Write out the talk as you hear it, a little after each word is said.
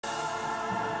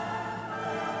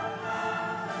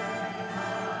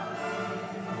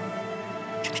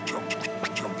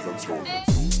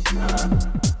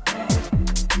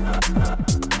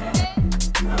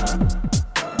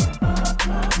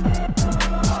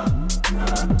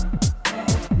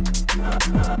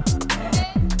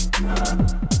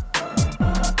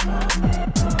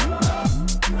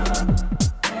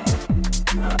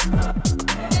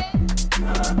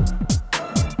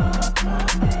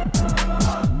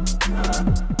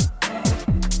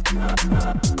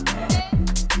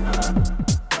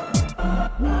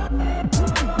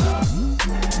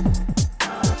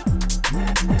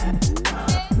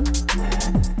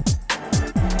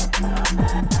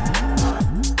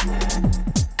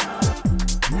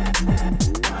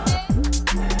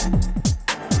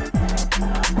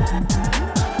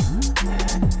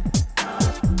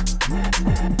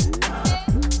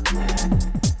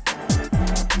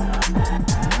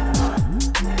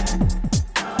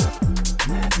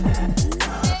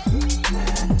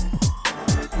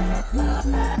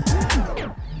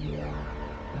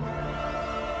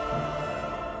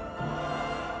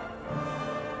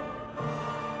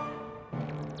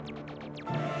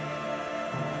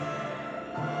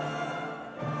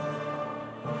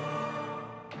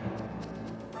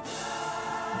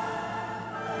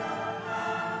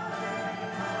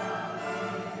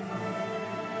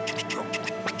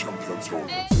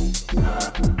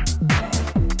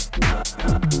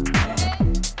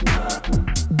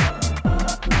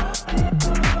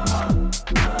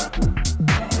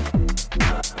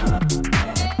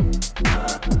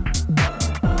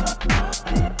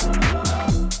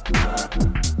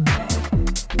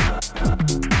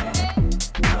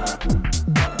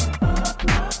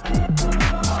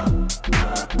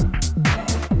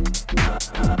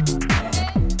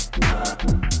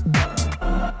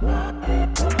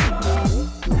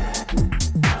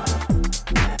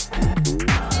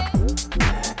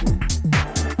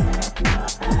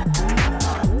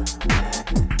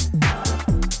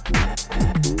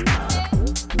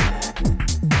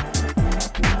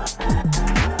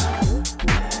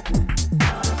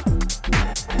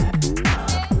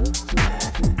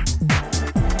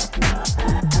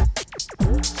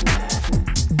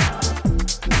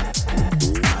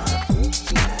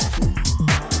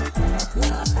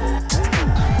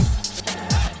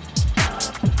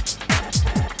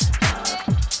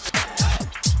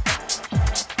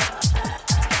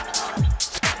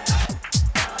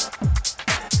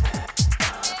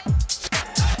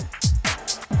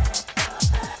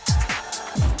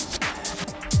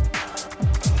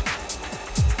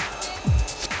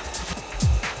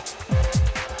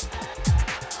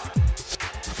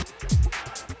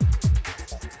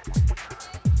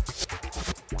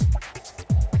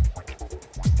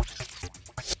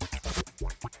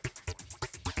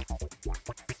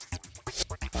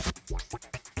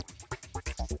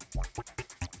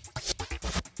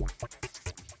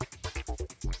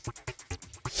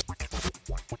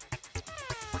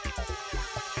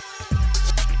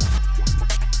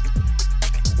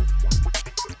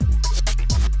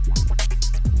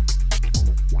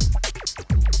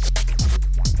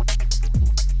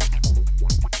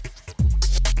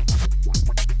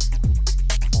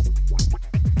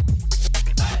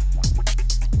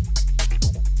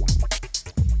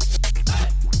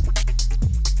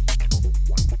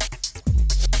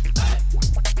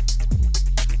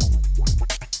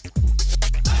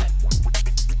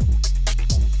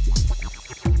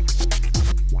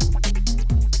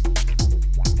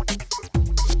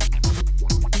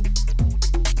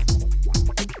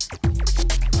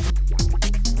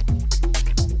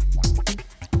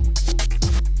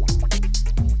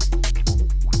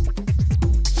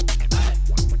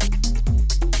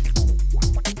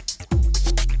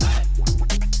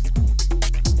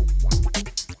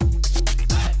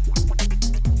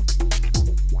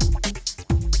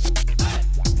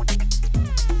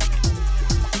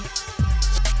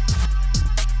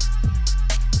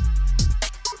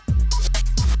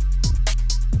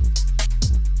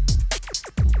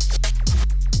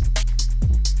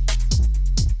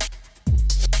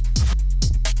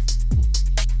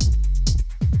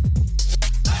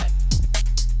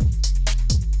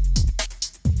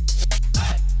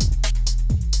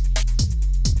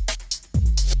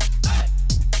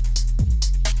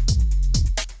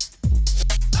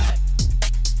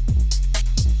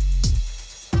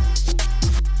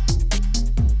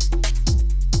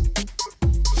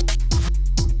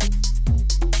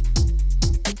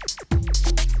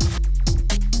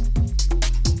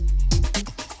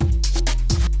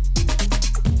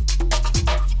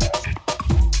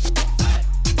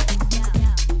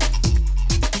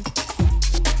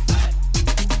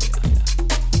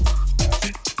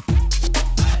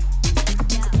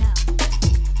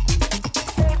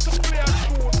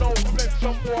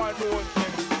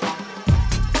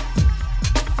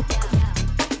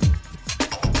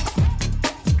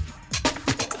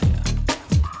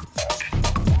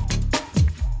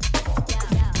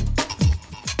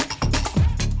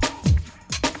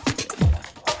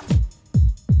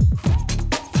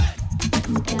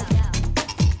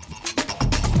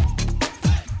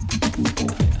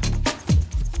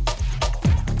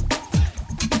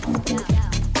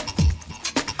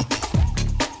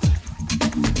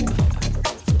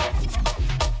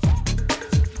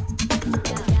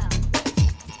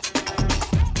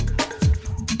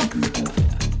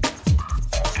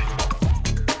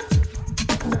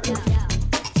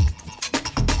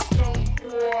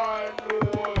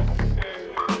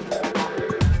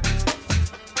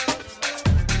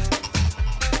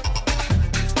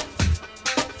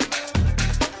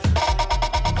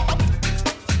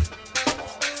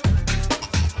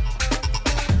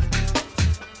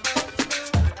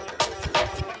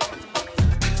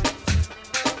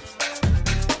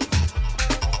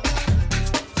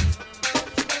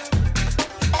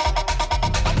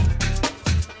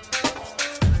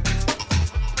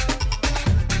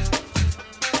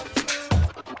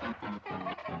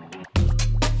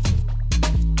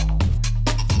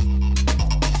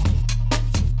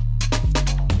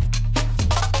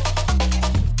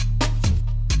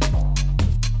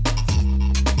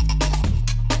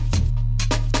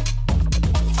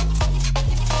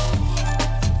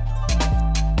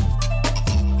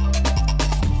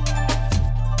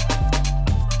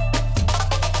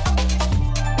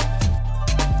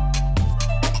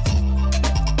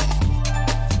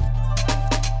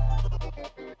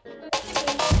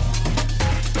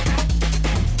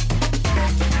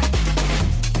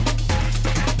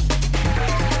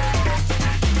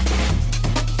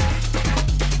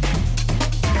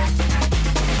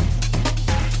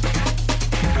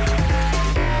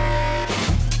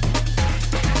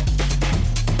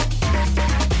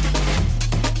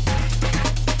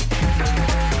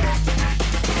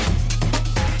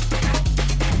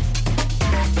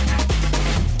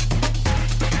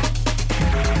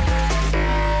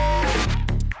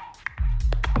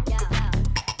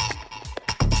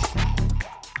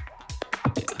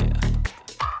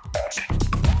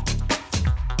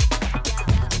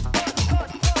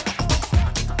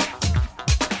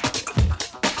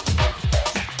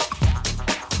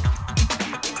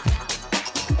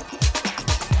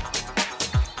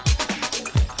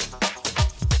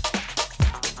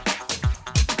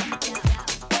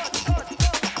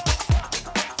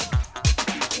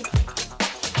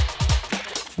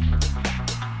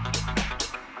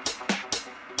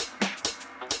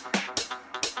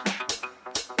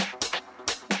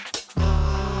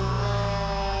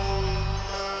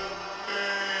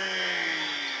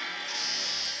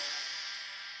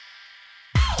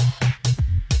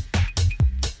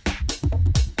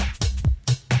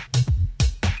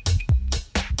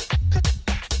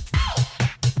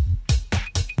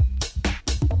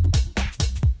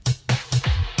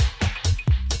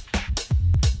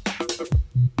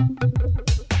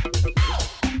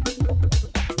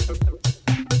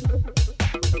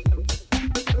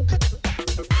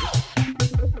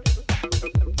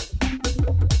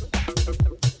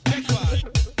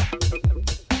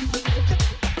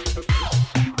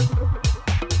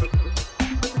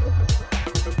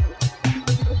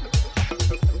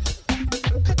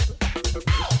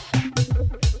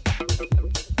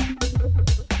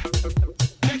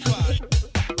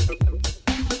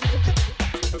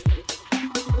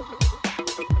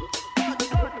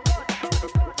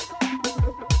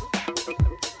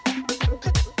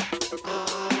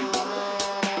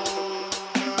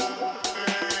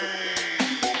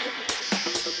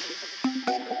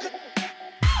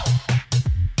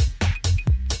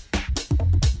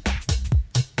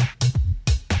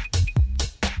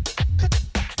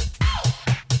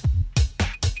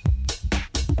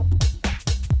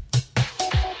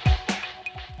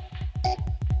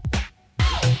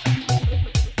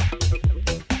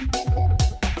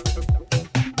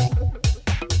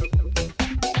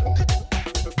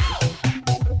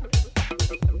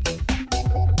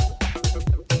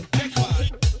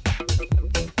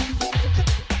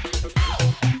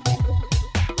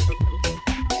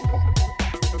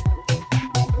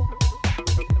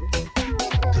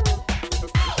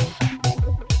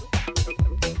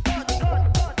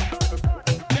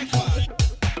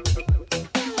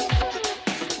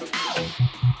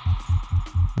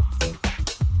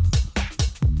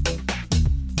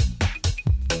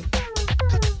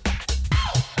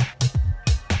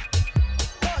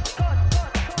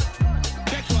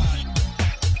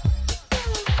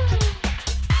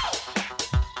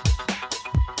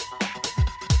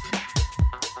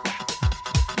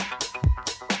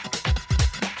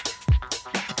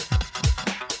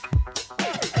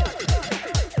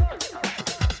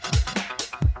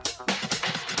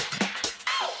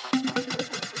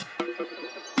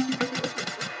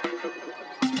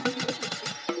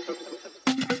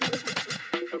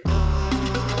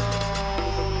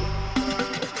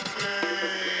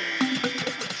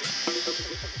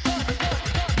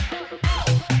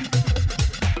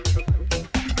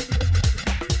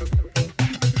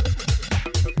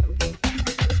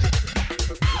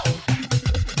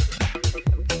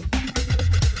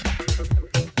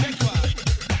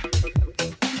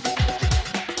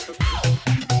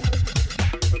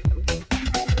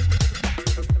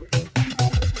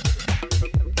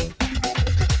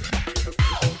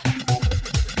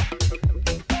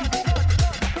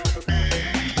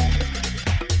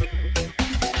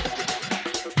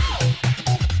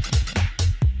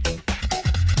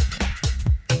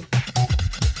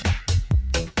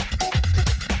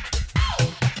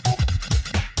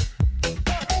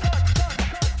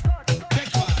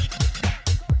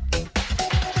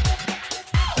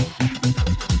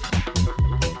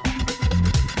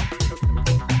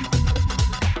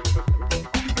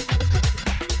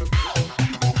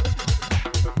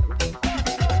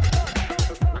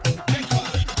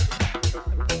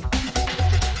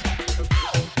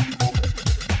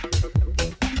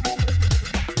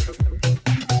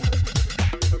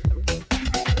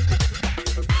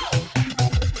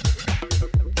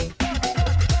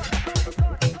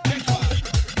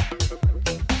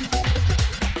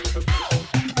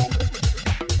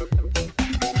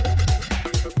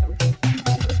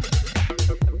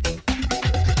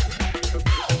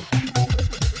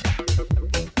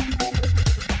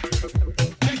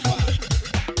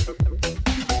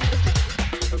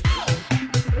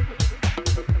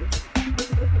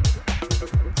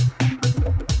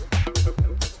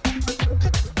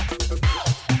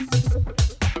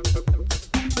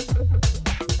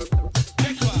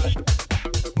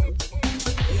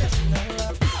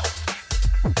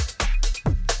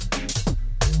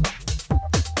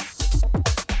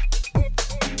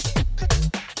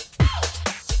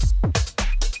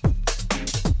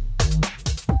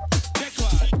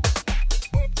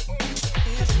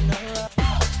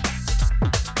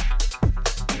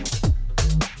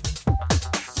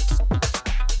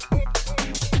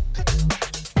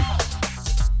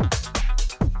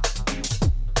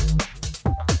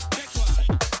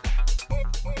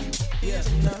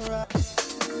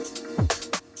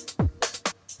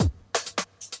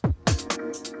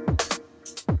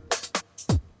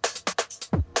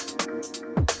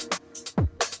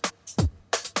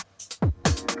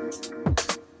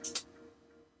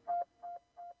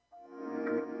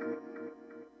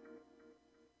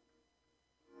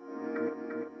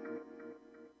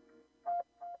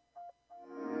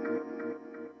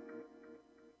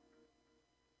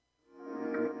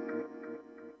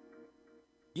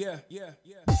Yeah, yeah,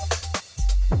 yeah.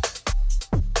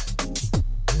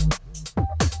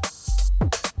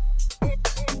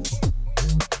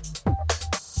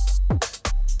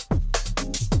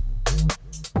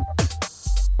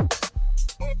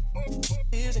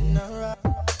 Isn't alright.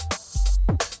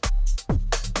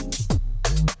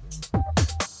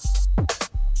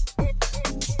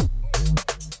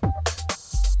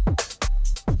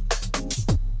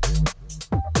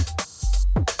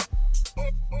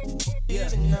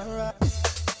 Isn't alright.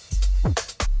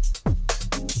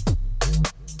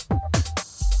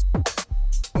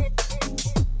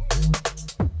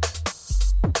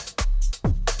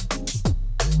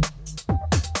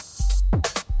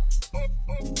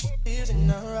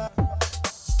 Isn't alright.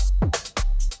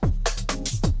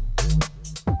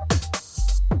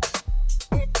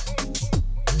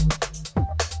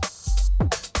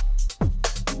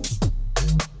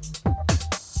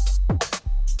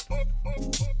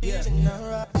 Isn't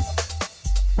alright.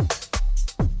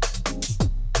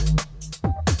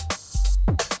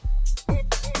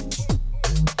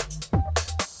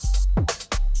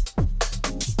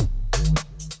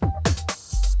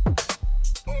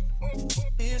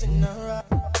 Isn't alright.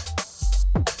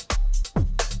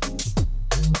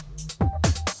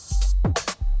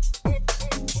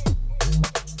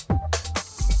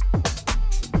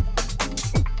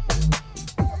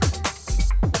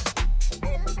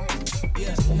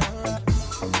 Isn't alright.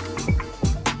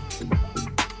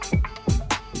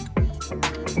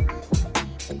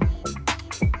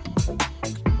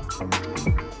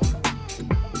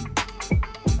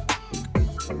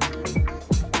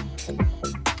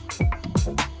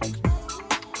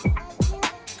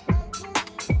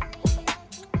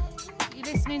 You're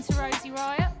listening to Rosie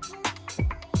Riot.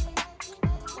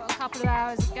 Got a couple of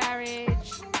hours of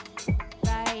garage,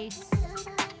 bass,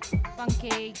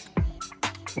 funky,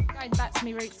 going back to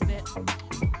my roots a bit.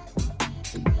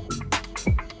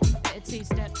 Bit of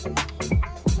two-step.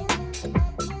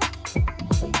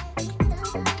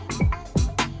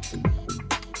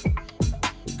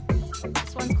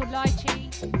 This one's called Lychee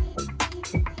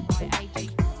by AG.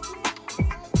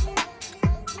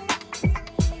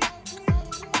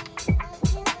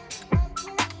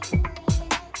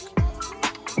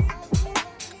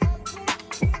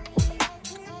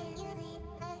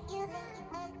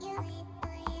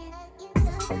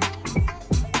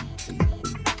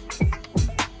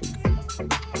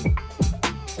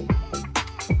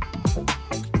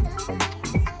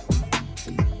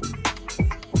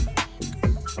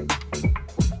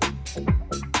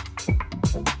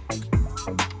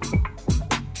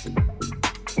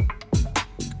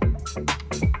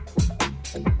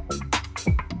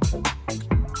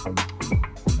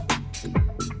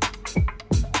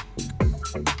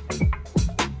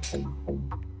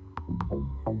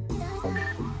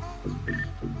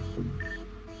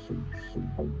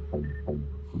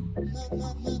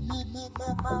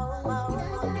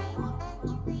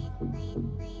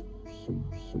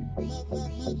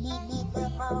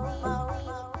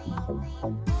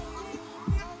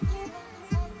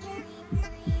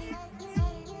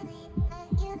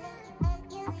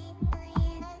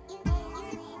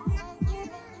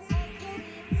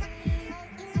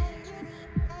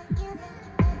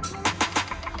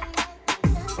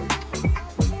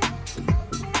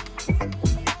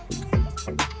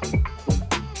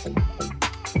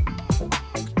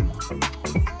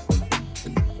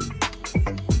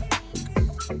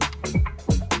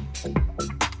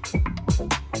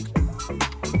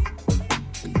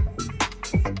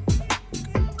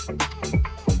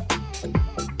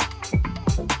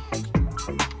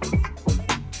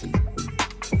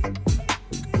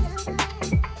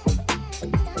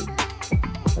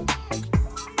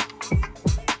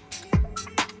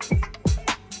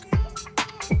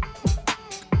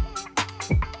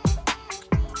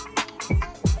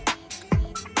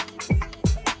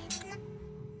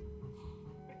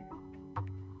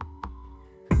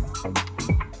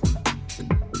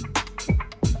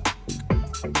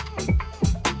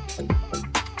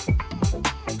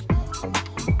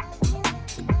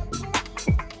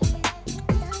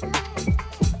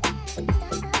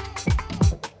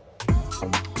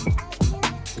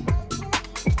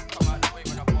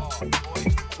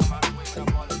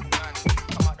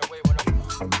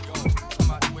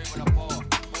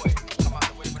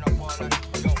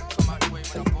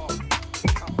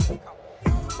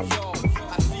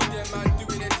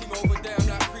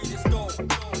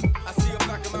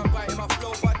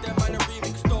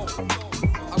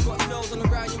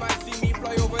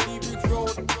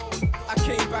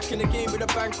 Back in the game with a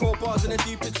bang, core bars and the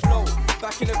deepest flow.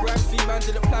 Back in the grind, see man's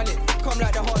in the planet. Come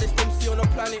like the hardest MC on the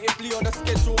planet. If Lee on the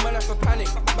schedule, man, that's a panic.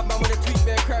 Man with a tweet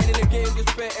bear crying in the game,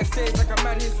 just bare essays like a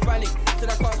man Hispanic. Said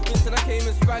I can't spin till I came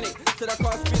Hispanic. Said I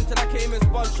can't spin till I came in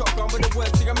spun shotgun with the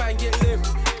words, see a man get lived.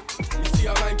 You see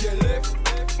a man get lived.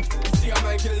 You see a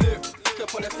man get lived.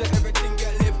 Step on the set, everything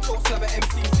get lived. Talk slab at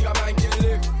MC, see a man get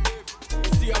lived.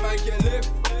 You see a man get lived.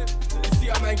 You see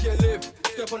a man get lived.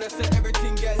 Step on the set,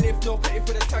 everything get lift. No pay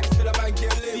for the tank, still a man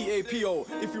get lift. CAPO,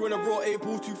 if you in a raw 8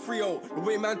 ball 2-3-0. The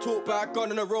way man talk back,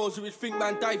 gun on the rolls, you would think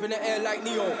man dive in the air like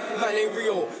Neo. Man ain't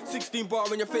real, 16 bar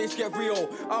when your face get real.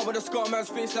 I'm with a scar man's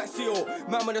face like Seal.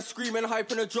 Man with a screaming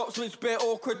hype and the drops, so it's bare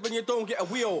awkward when you don't get a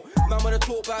wheel. Man with a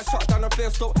talk back, shut down the fair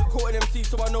stop, caught an MC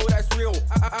so I know that's real.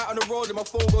 Out on the road and my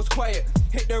phone goes quiet.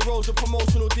 Hit their roads with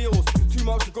promotional deals. 2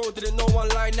 months ago, didn't know one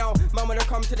line now. Man when I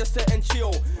come to the set and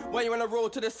chill. When you on the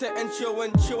road to the set and chill.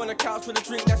 And chill on the couch with a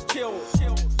drink that's chill.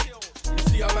 You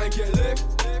see a man get lift.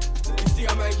 You see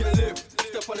a man get lift.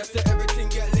 Step on the set, everything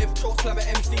get lift. Talk slab at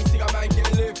MC, see a man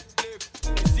get lift.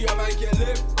 You see a man get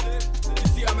lift. You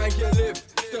see a man get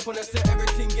lift. Step on the set,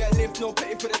 everything get lift. No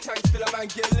pay for the tank, still a man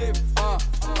get lift. I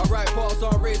write bars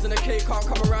on raising the cake. Can't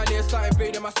come around here, start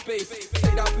invading my space.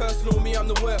 Take that personal, me I'm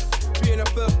the worst. Being the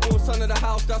firstborn son of the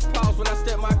house, that's pals when I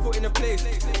step my foot in the place.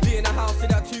 Be in the house, see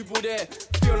that 2 ball there.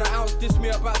 Feel an ounce, diss me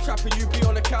about trapping, you be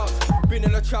on the couch. Been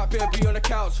in the trap, better be on the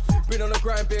couch. Been on the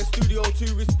grind, better Studio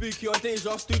 2. With Spooky on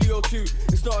Danger, Studio 2.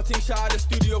 It's not a thing, shout out the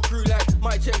studio crew like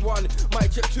mic check 1,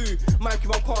 mic check 2. Mic in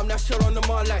my palm, that shell on the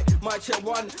man like mic check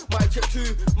 1, mic check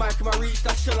 2. Mic in my reach,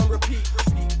 that shell on repeat.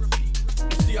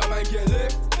 You see a man get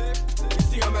lift. You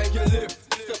see a man get lift.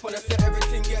 Step on the set,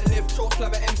 everything get lift. Choke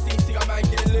slab at MC, see a man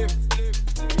get lift.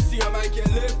 You see a man get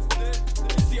lift.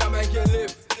 You see a man get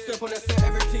lift. Step on the set,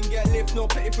 everything get lift. No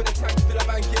pay for the tank, still a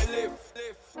man get lift.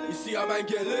 You see a man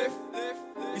get lift.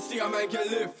 You see a man get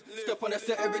lift. Step on the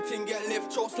set, everything get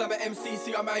lift. Choke slab at MC,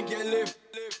 see a man get lift.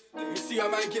 You see a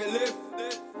man get lift.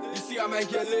 You see a man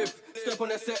get lift. Step on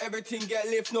the set, everything get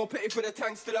lift. No pay for the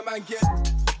tank, still a man get.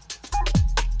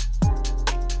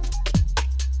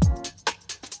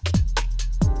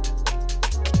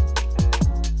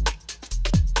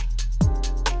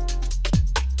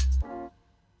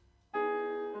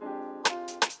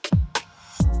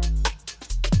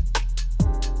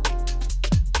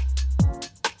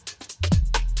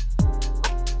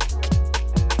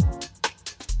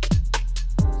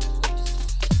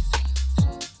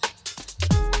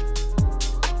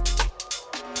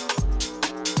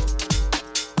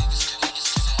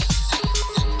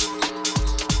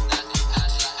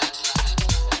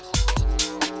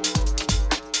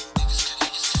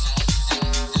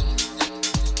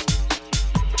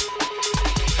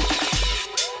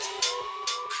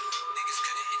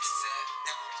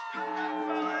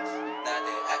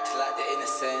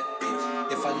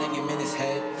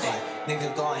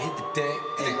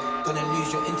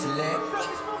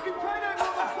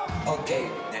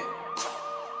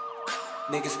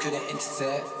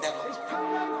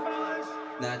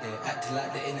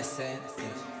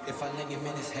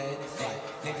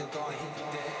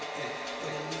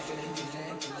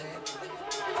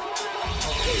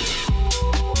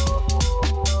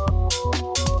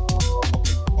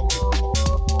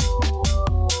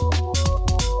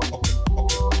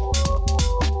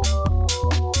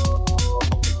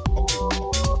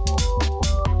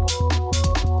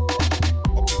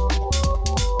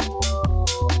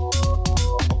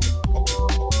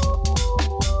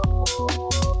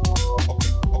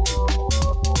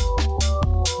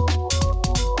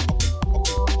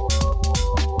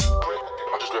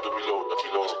 I just let it reload.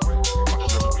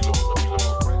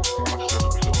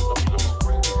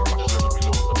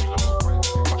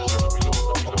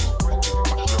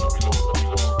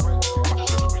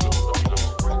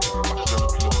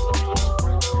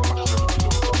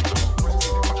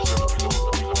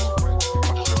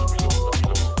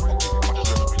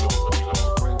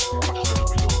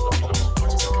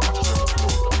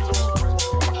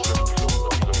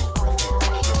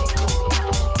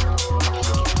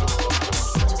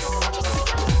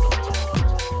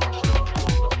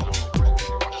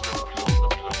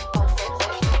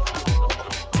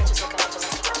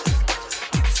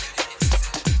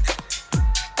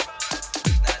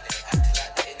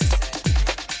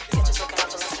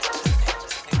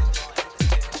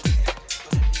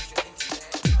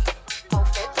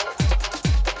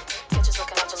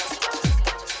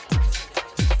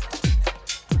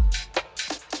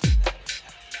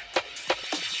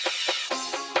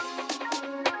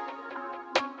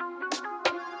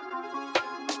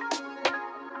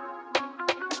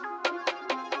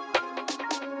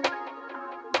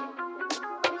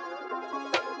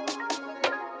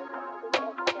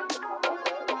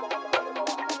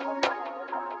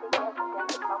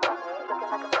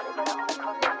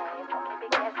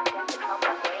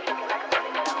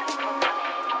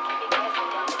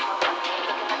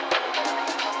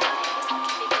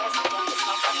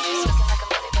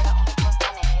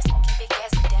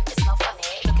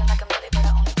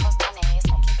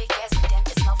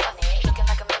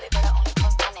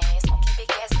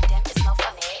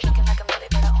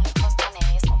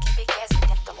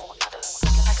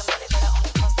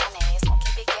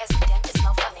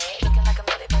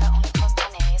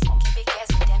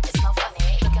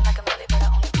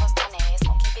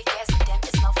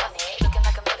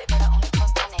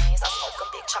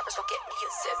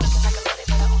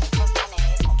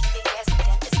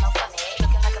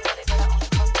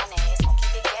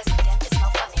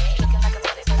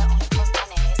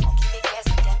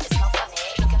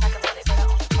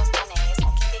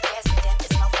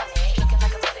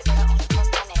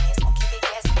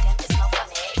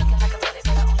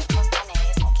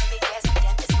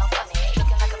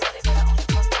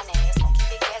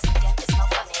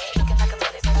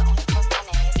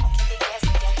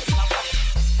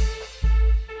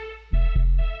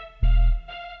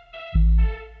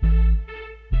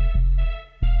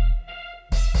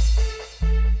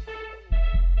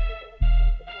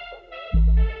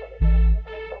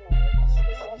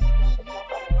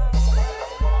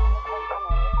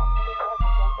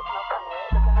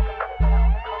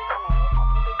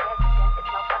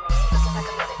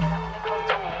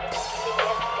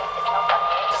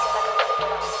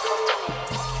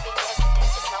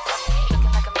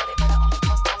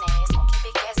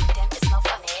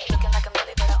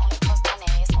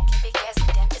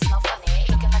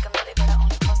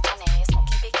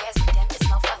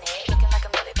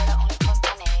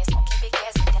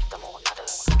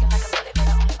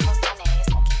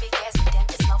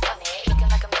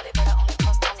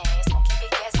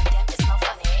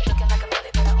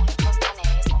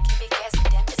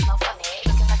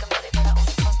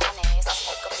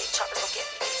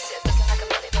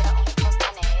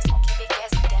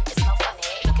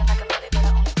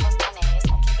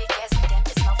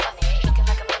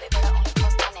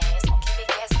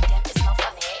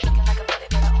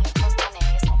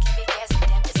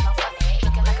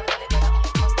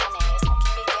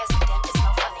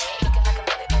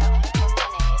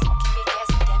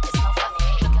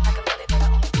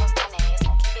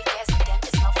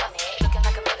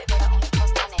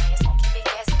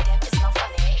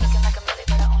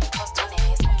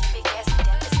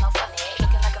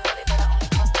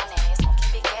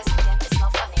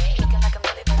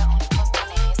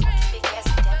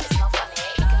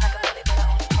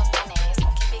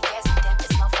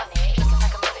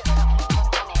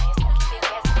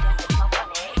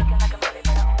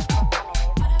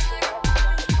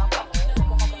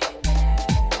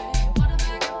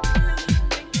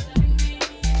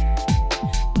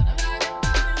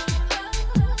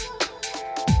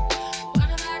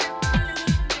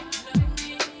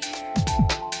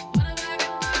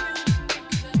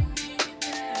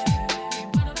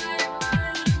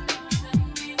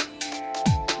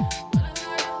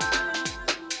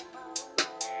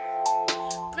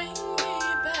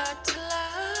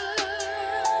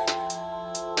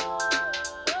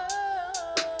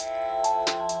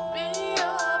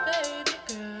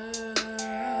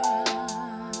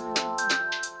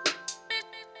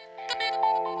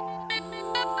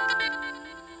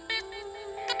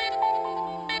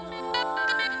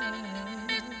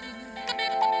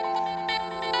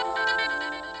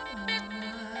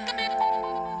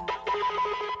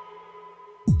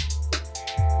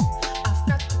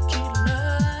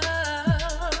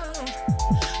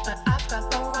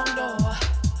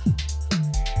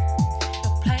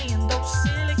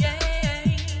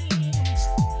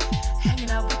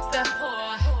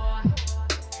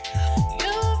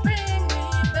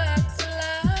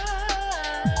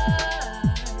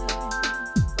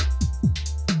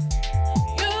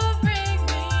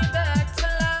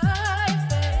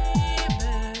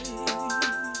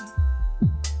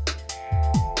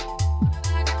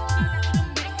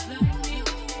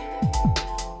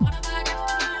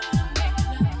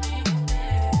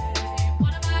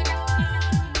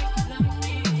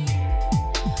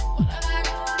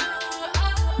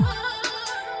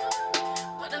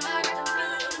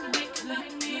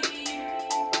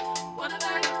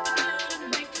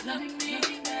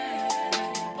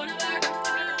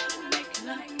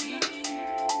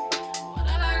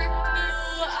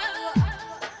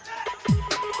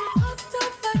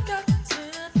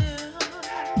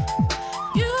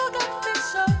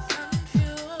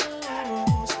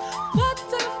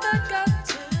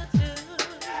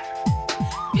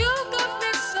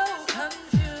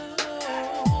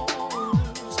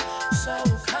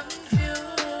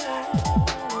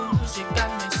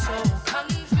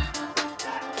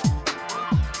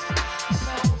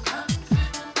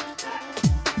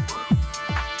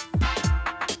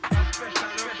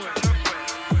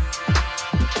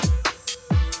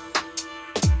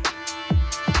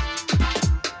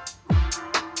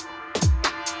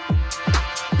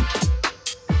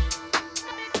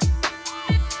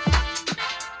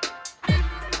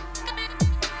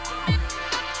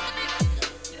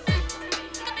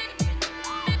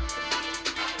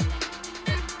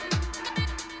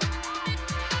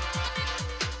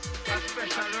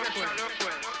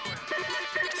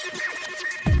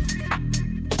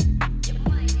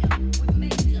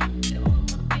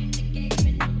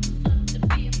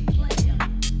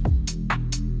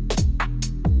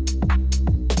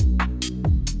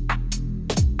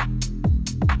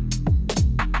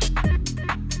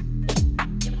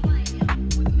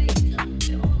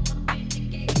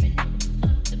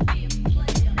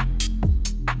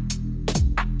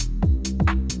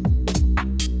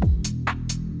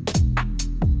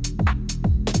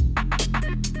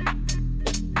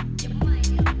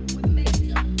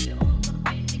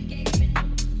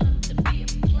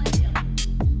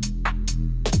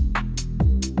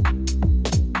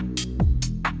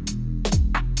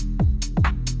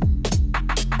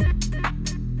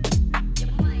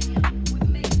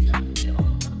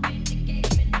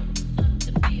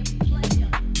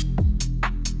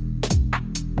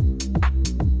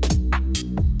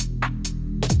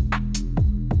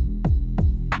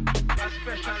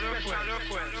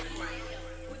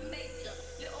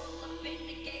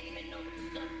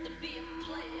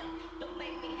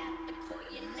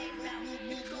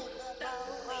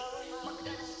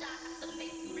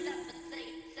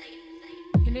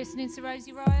 listening to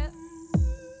Rosie Riot.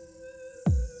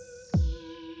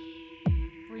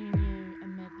 Bringing you a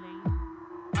medley.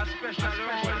 A special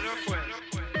request.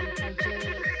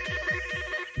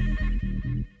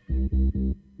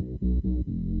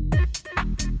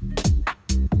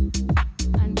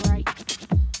 And break.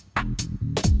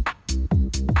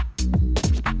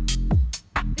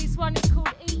 This one is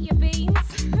called Eat Your Beans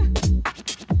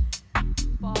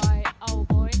by Old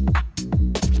Boy.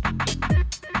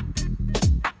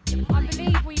 I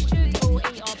believe we should all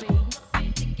eat our beans.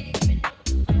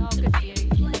 They are good for you,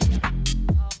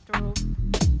 after all.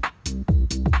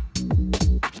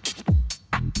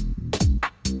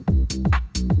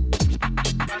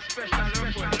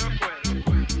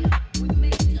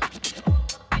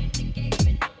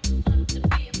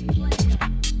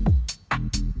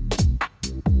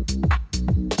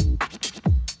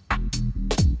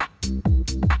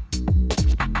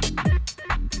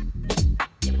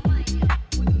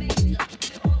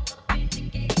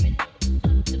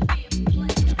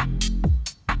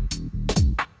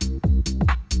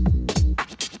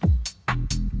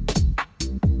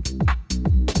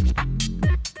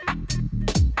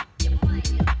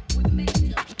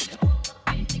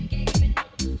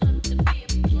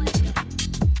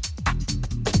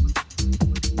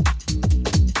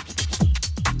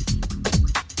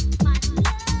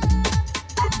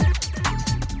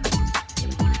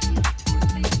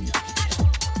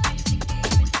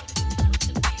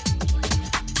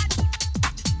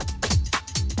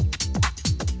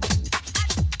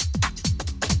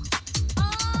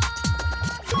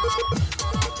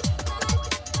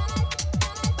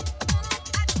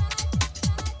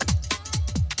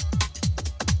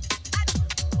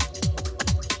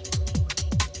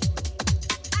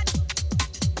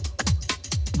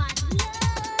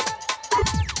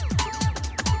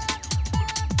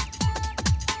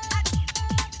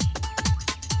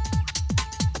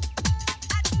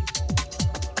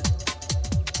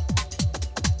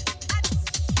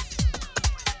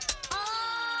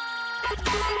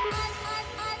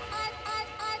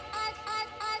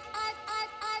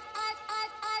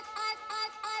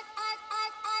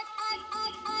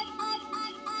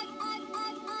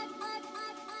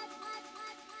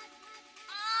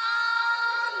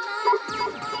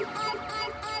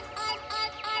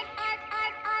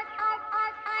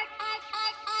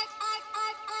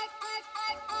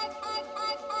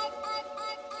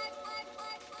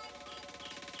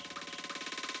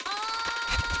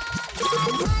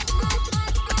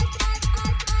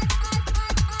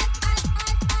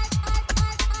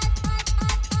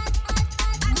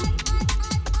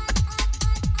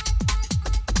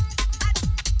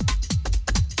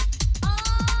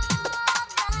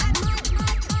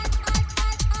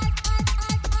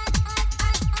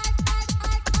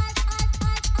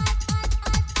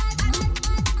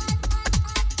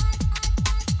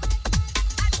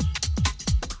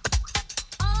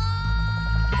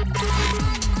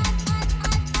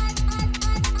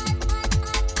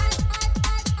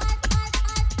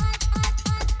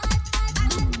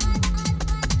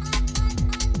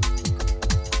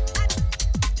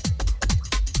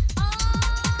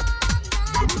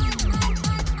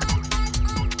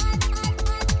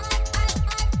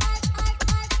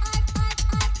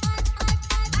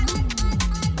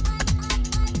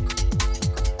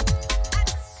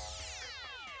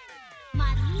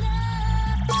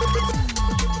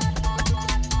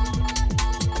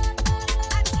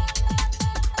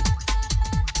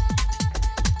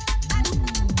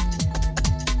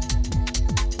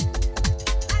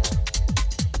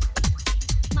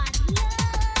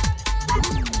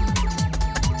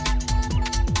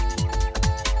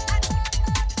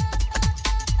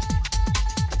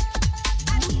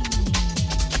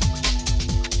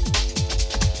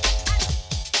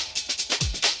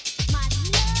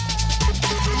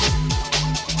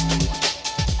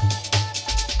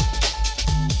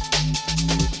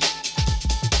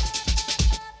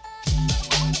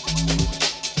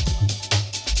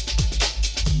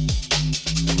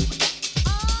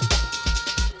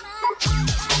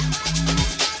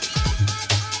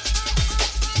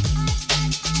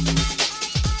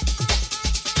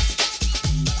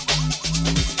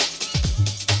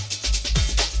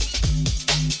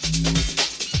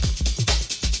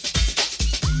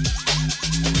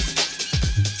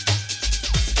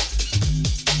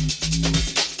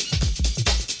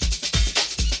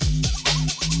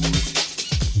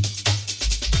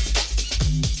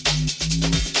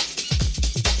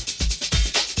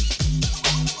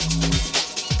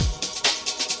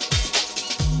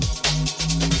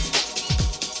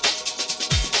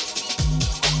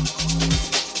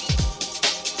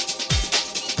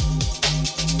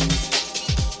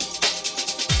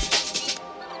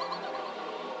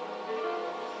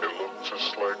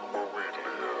 just like where we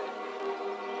live.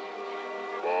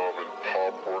 Mom and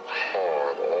Pop worked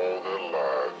hard all their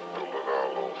lives building our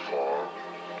little farm.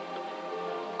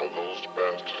 But those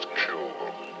bastards killed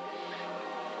them.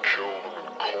 Killed them in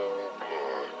cold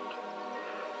blood.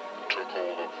 Took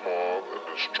over the farm and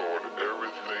destroyed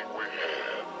everything we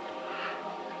had.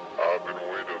 I've been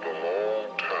waiting a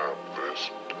long time for this.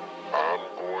 I'm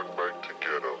going back to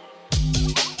get them.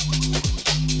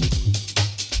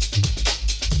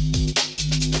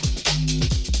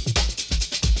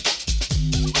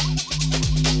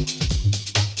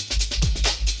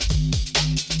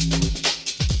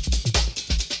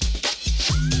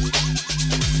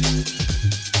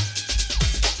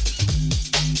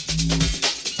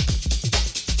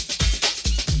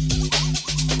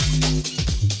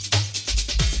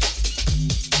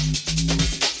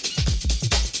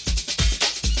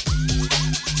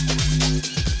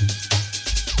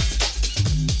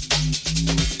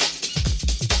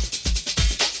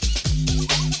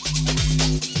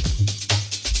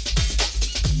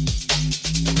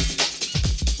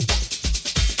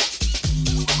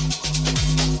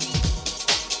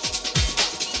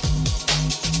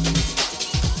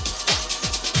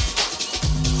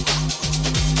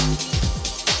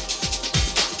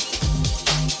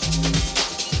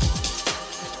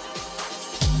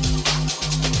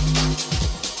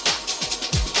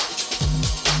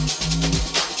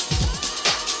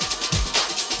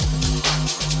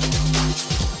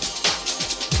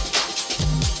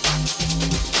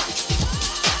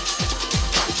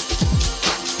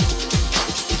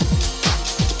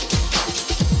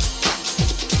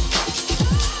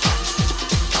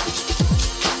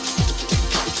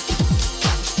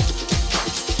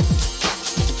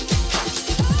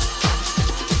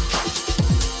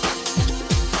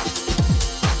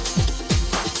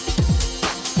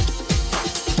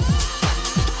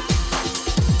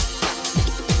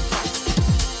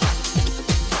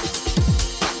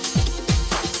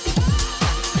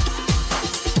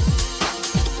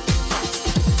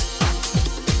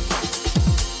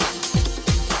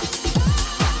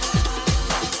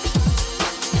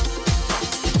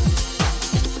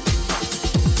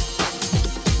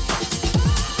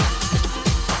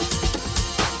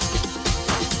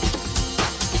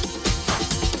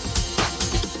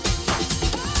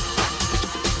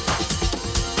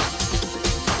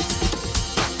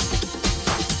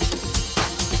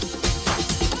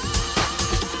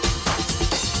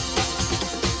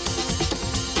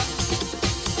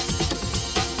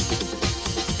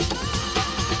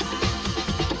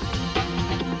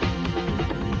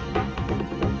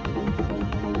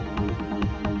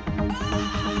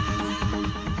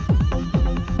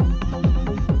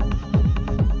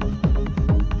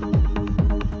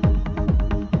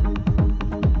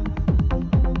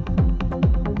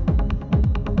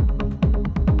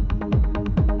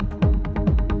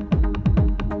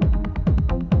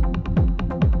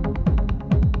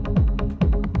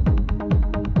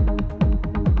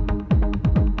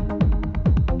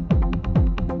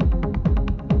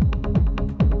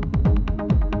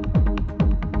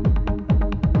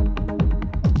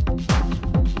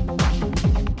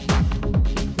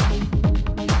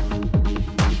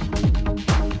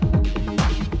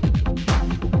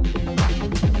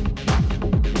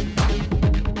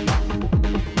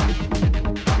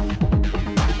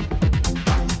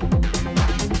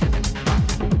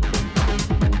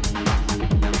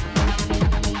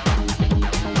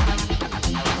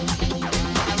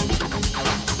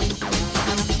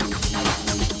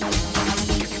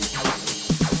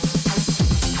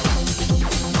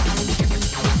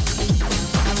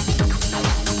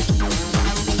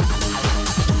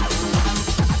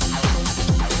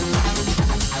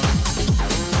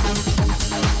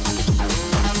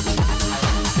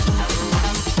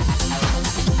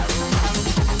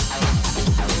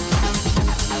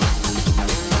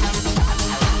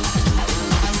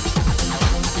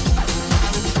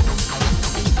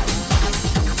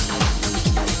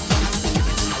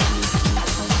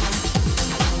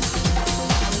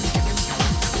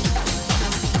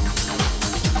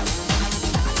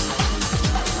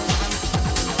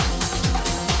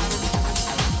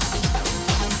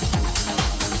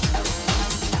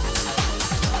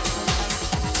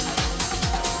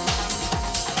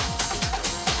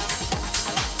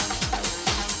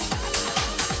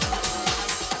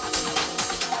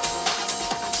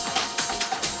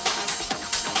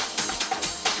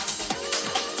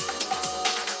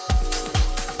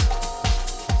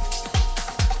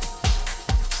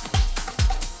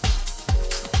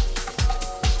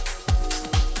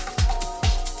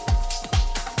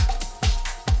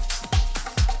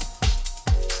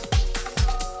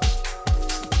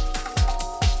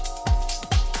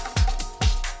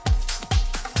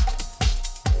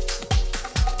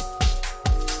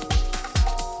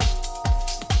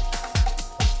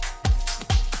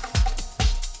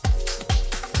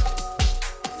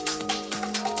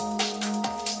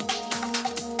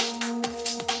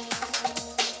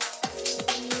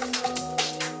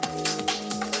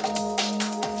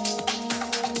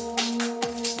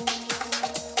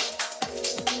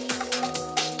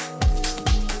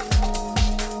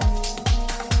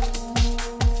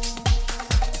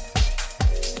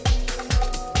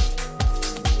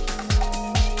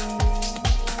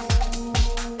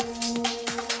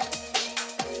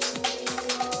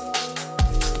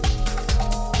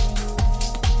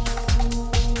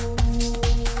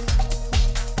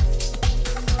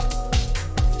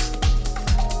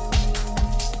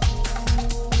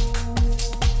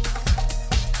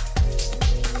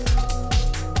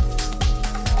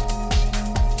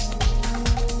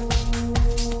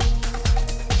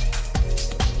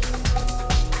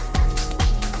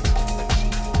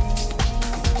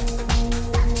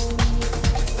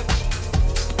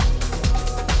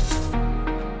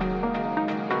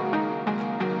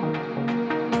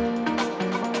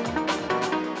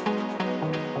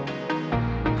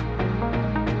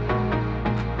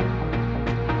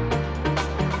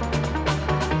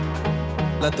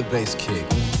 Let the bass kick.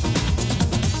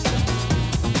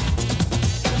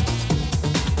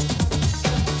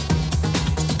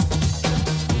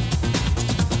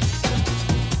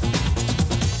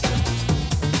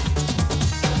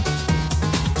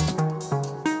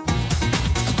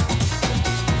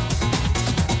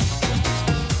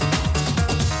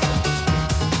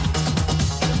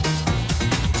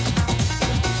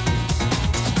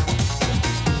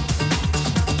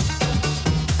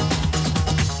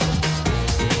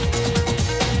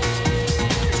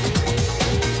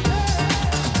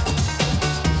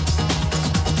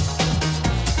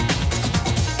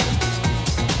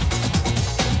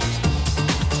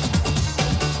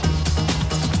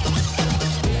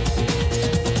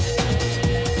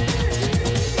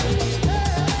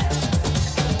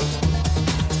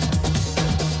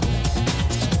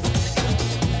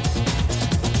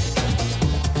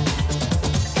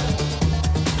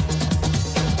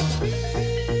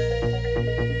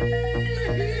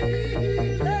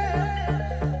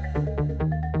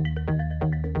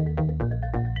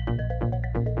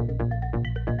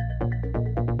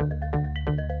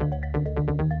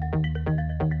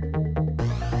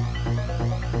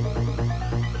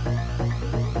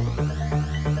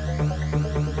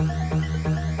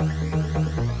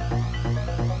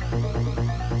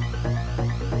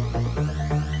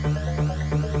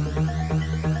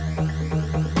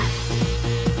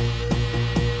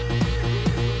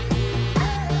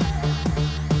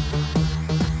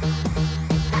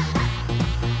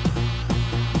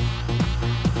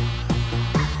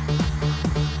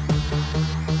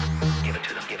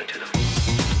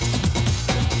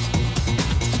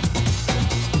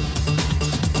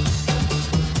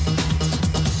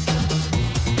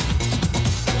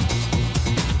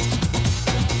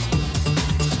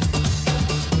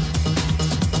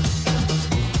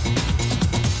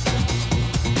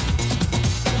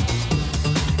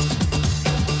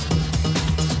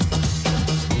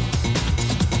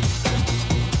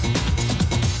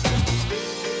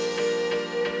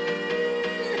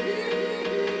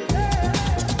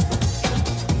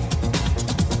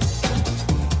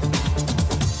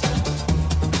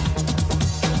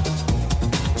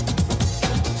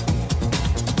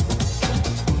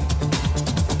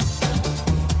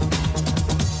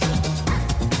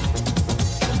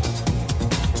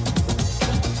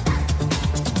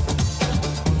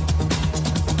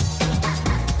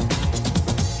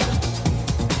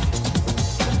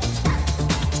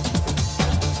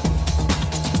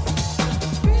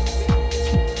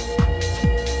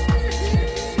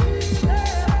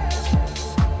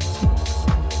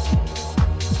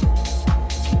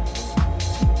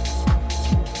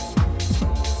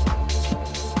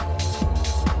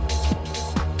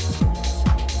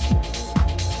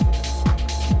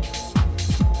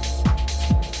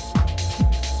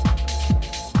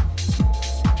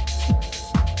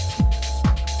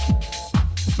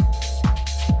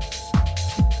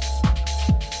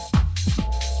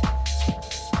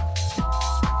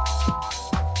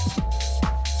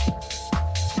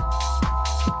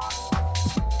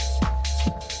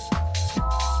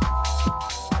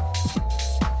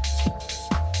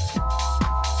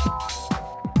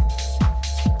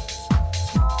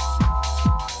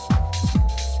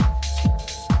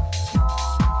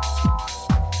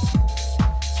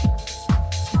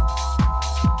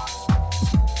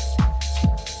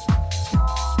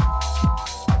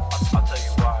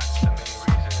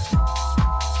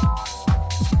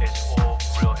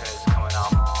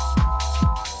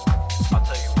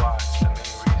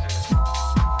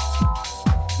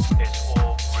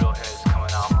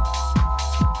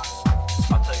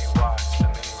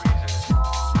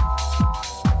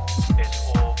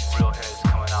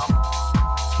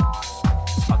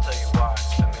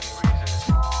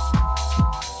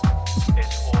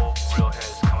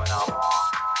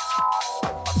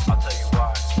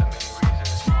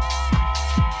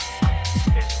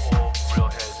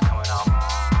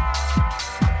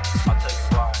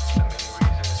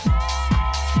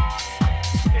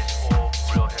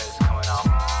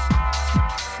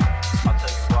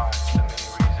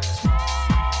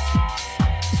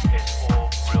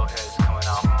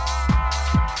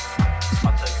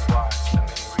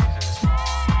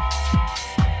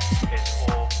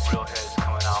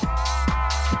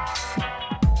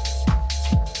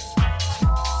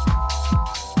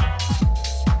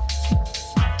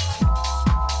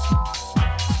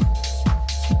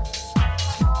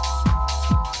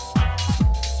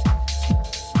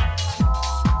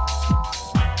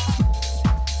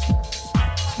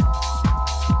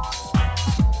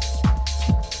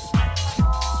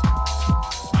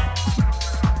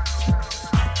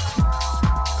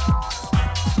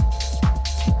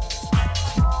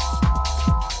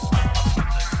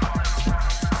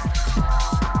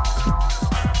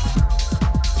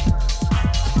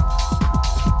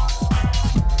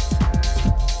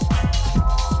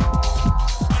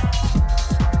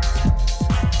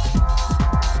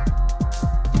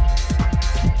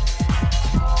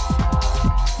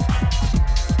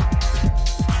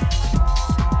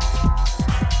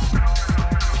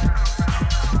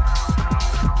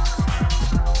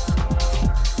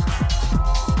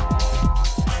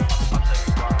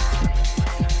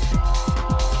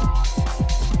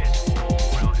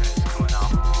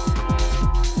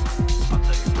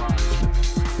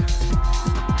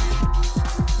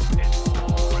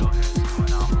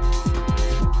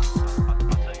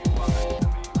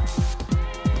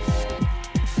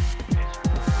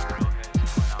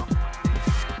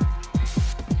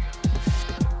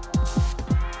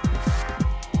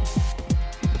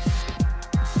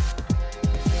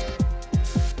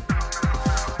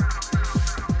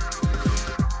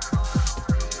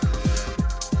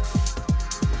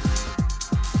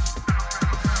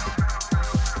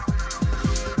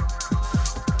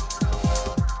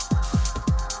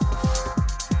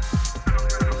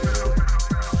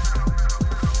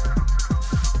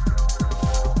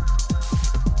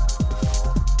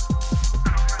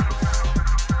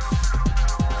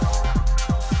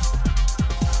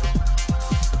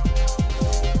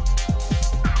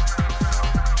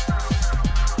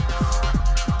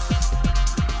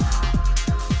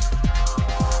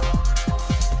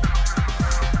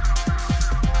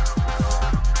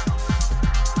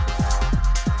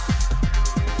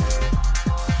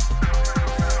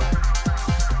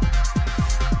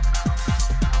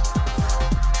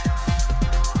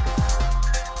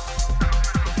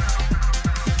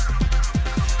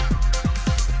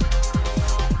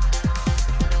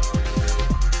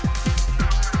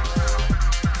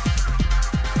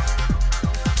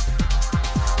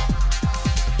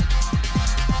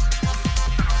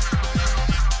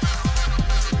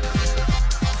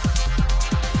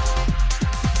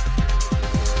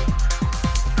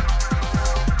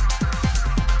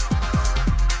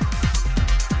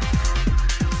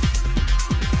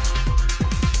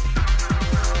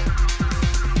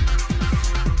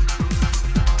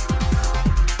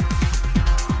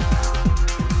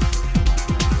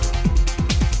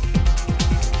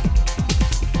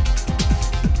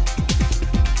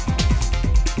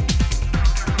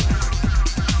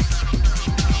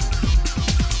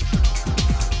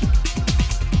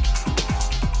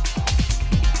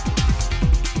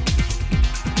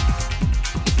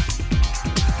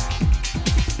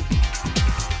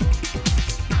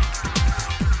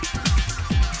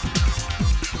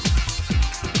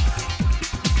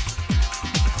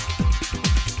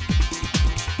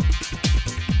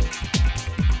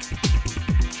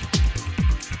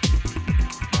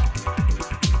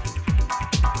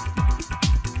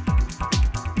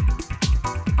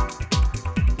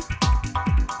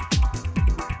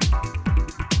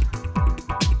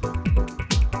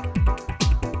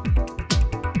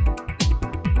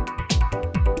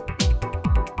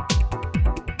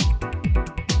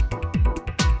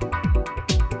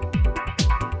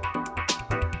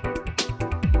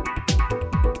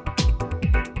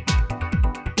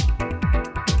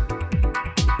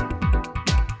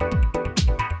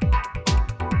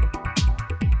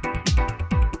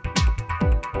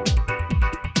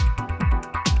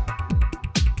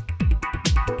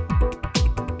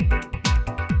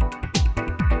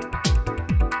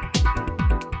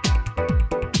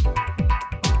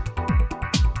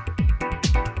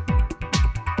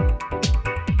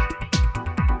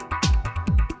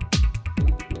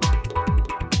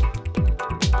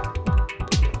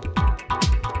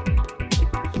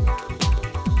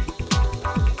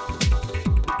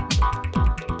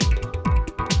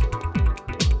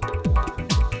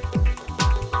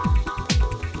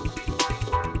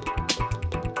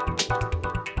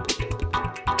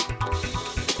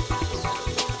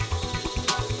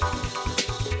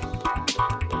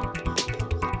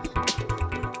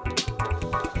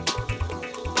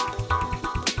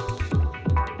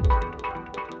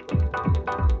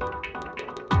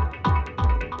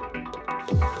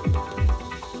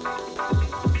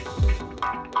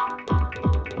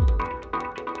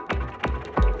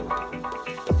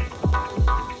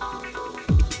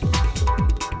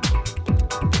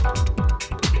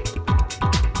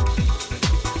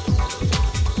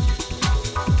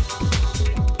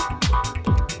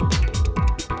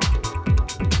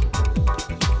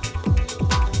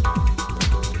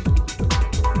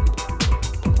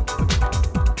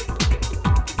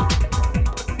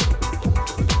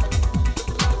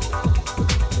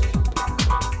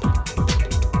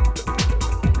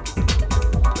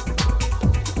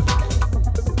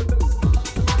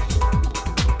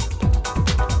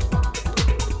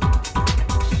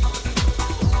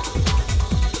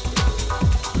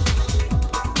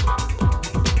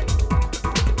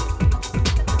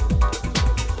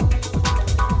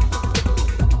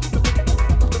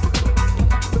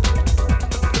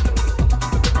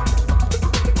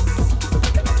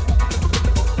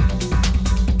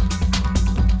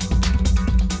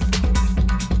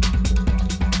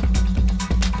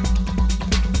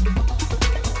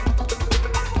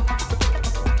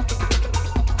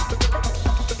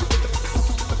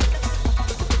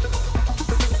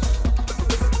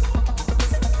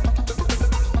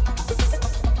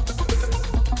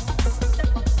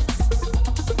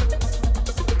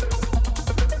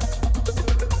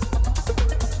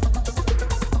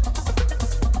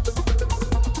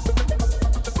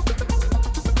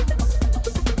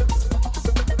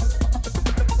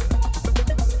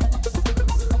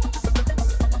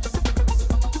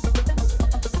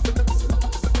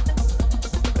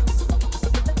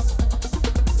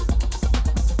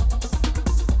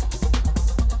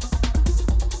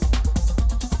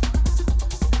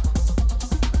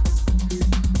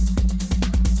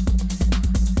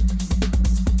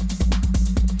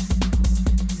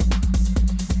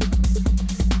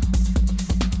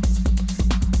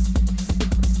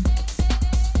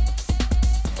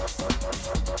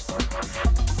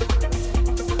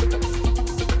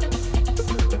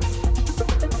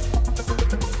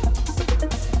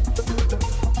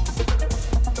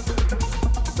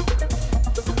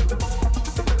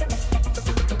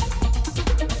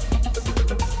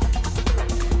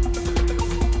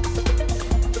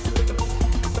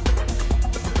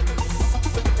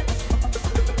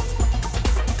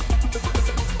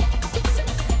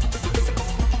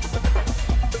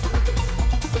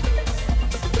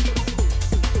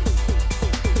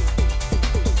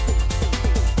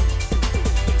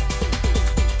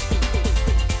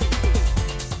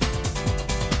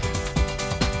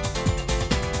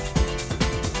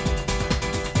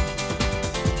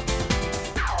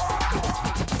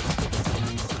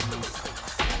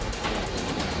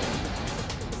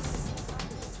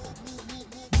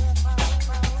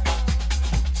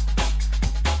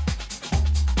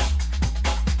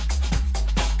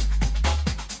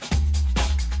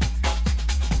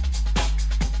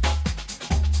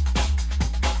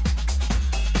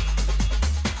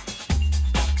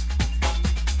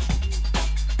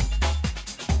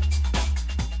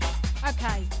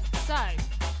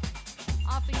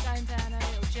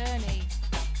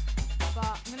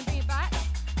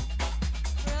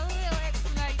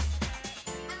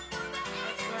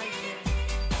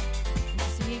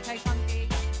 UK funky.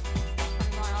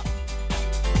 Coming right up.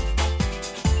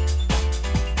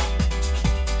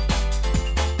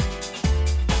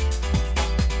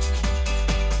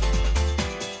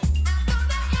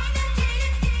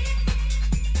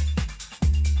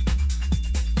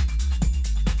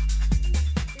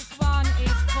 This one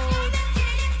is called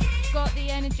Got the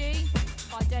Energy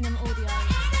by Denim Audio.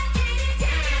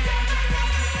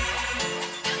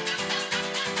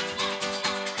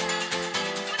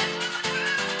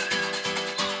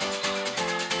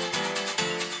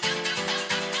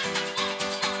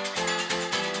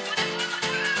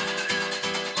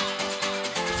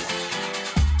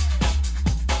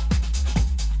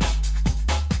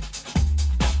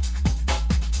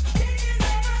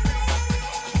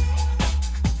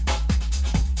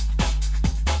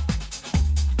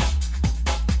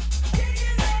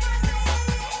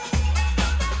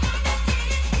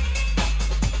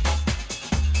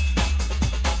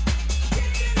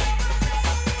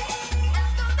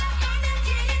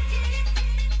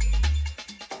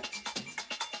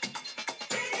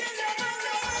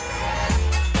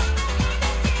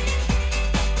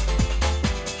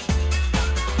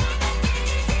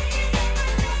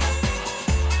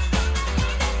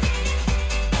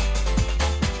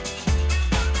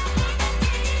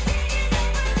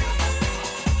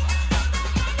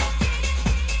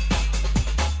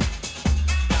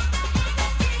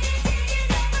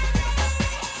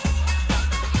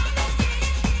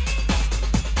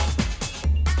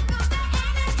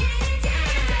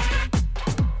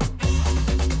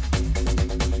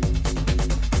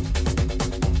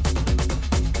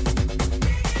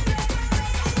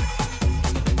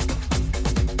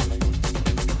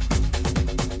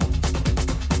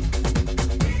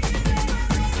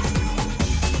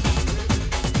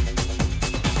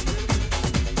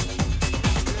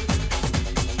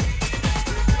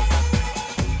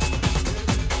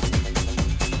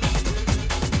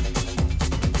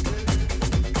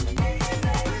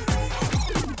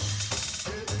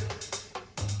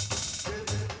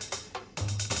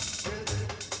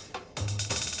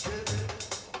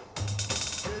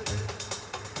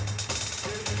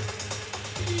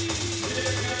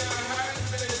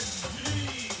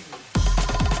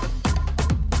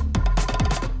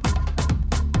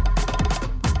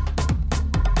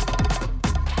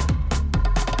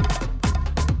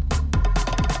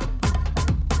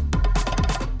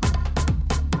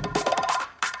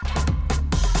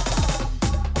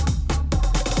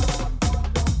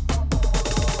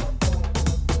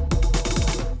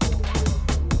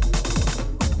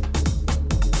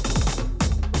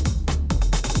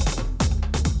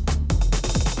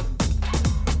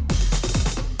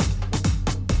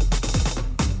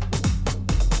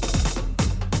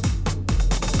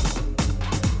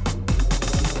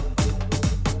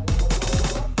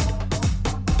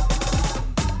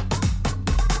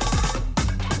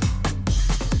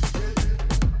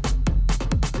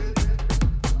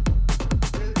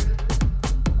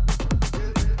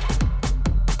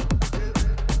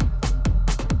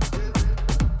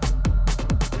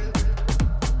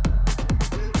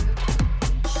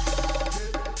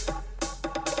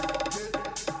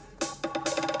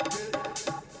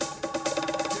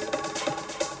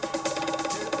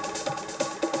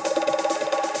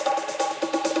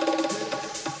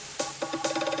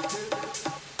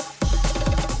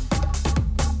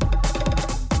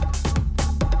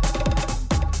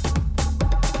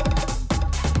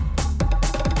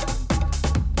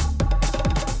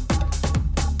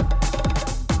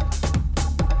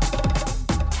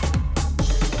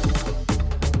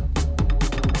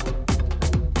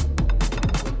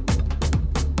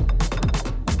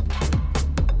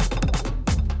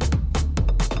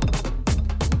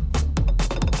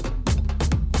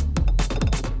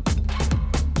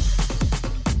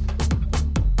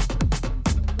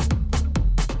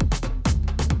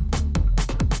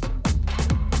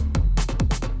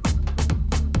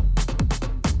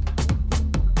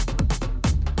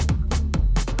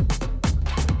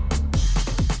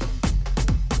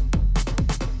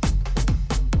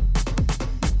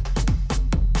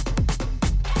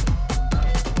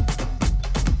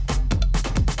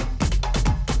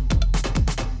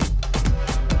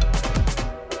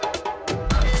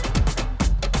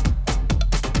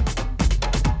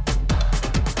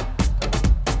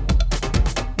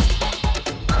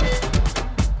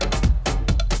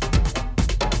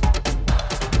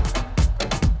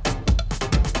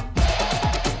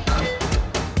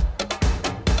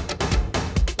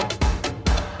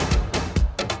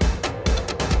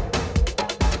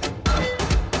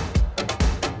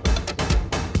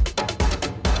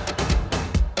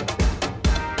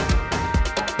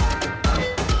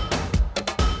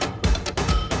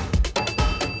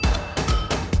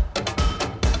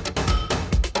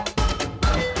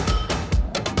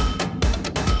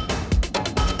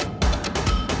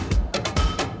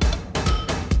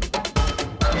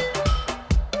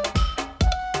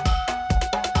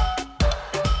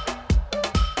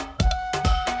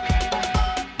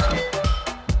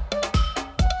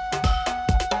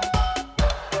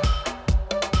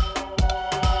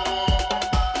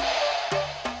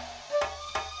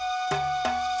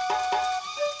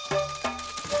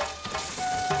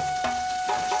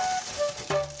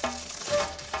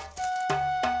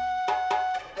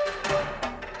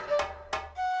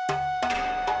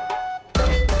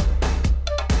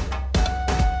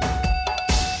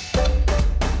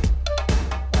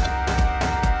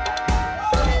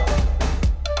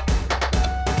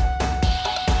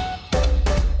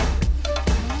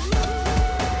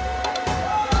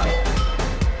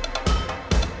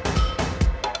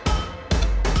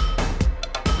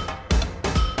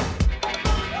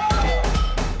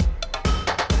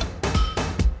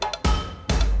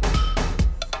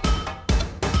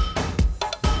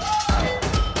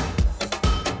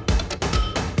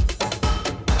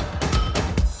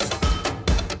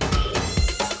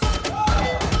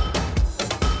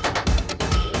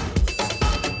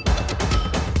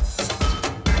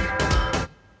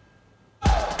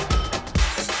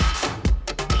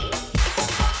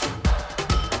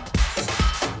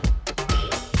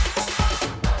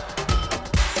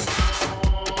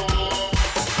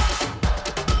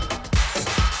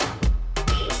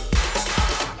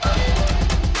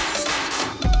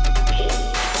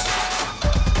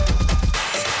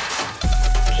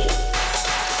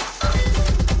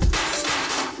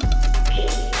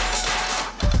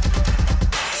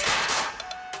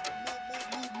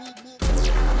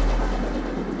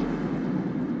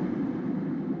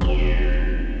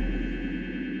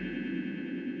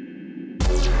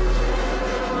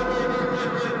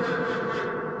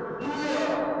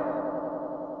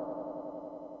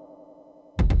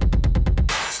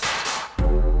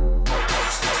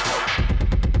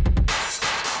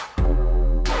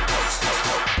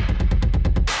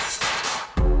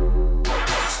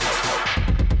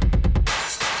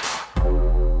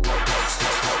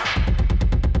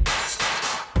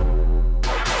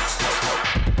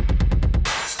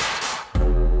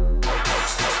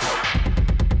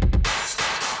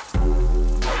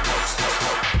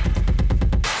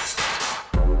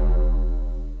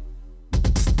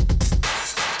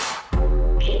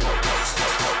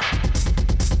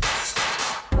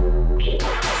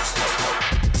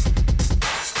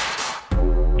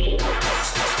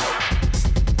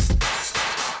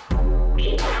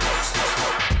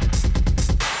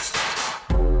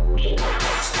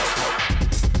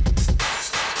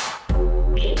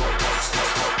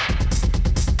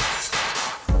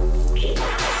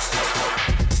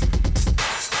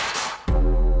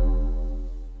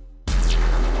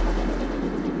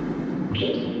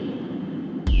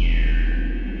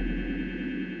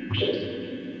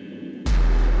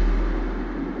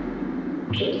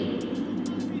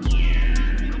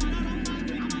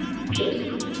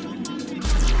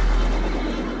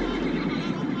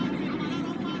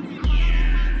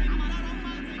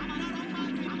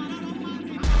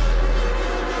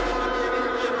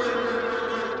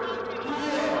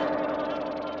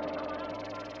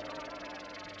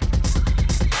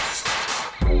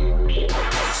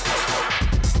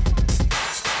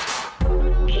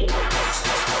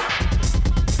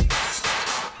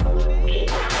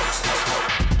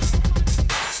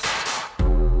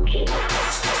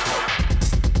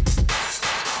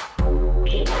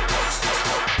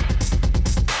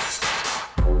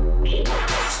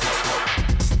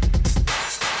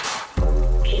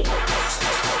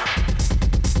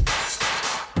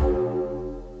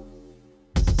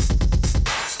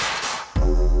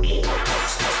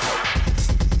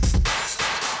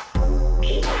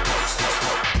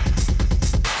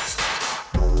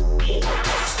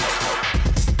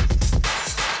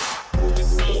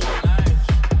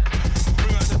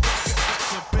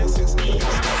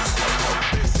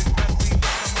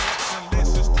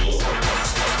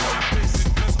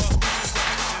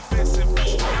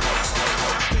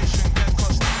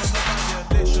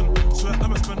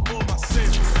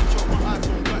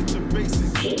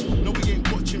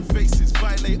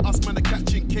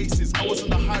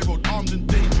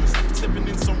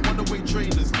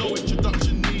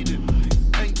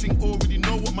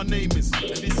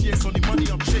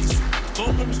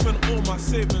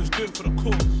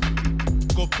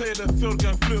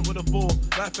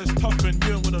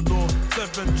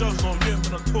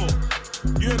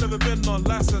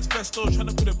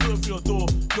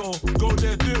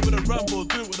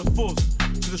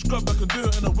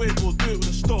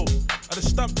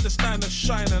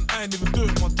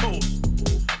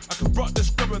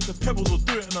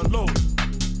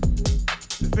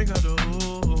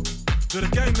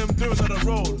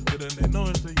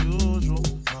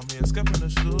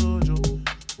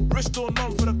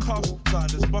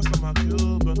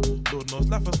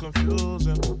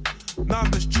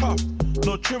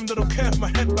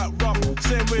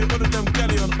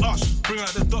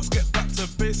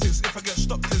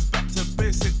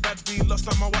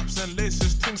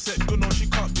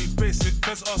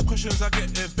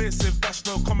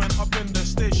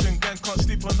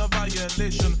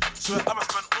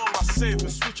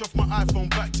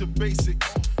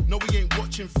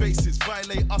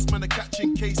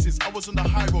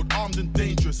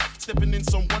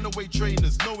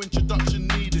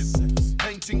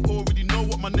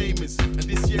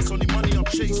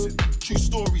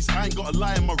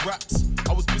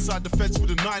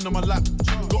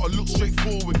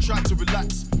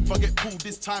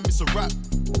 Time it's a wrap,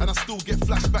 and I still get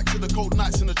flashback to the cold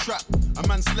nights in the trap. A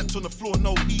man slept on the floor,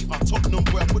 no heater. Tottenham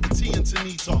where I put the tea into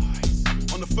Nita.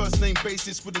 On the first name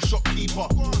basis with the shopkeeper,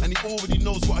 and he already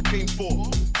knows what I came for.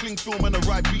 Cling film and a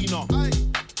Ribena.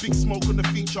 Big smoke on the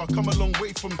feature, come a long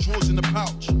way from drawers in the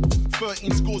pouch.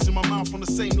 13 scores in my mouth on the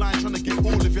same line, trying to get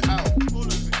all of it out.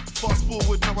 Fast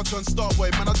forward, now I turn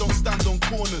starboy, man I don't stand on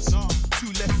corners.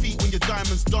 Two left feet when your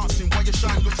diamonds dancing, why your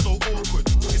shine looks so awkward.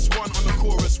 It's one on the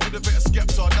chorus with a bit of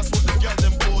Skepta, that's what the girl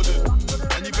them ordered.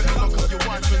 And you better lock up your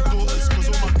wife and daughters, cause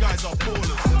all my guys are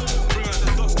ballers. Bring out the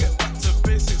dots, get back to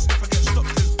basics. If I get stopped,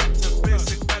 it's back to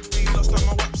basic. Bad B, lost on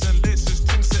my waps and laces.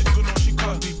 Ting set good on, she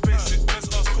can't be basic.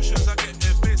 Let's ask questions, I get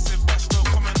evasive. That's no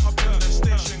comment up in the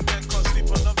station. Gang can't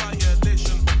sleep on the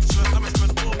violation. So I must spend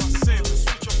all my savings.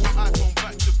 Switch off my iPhone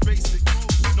back to basics.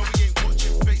 No, we ain't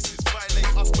watching faces.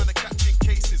 Violate us, man, are catching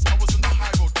cases. I was on the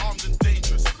high road, armed and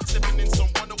dangerous. Stepping in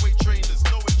some runaway trainers.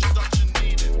 No introduction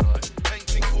needed.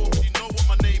 Painting already know what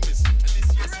my name is.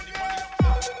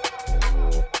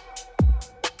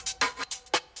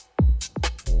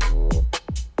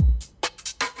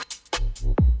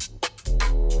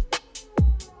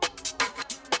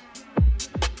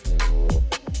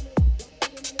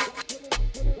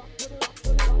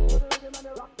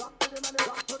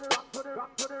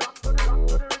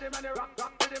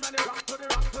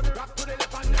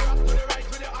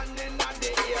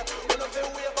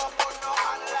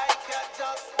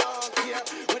 this year's only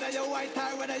money I'm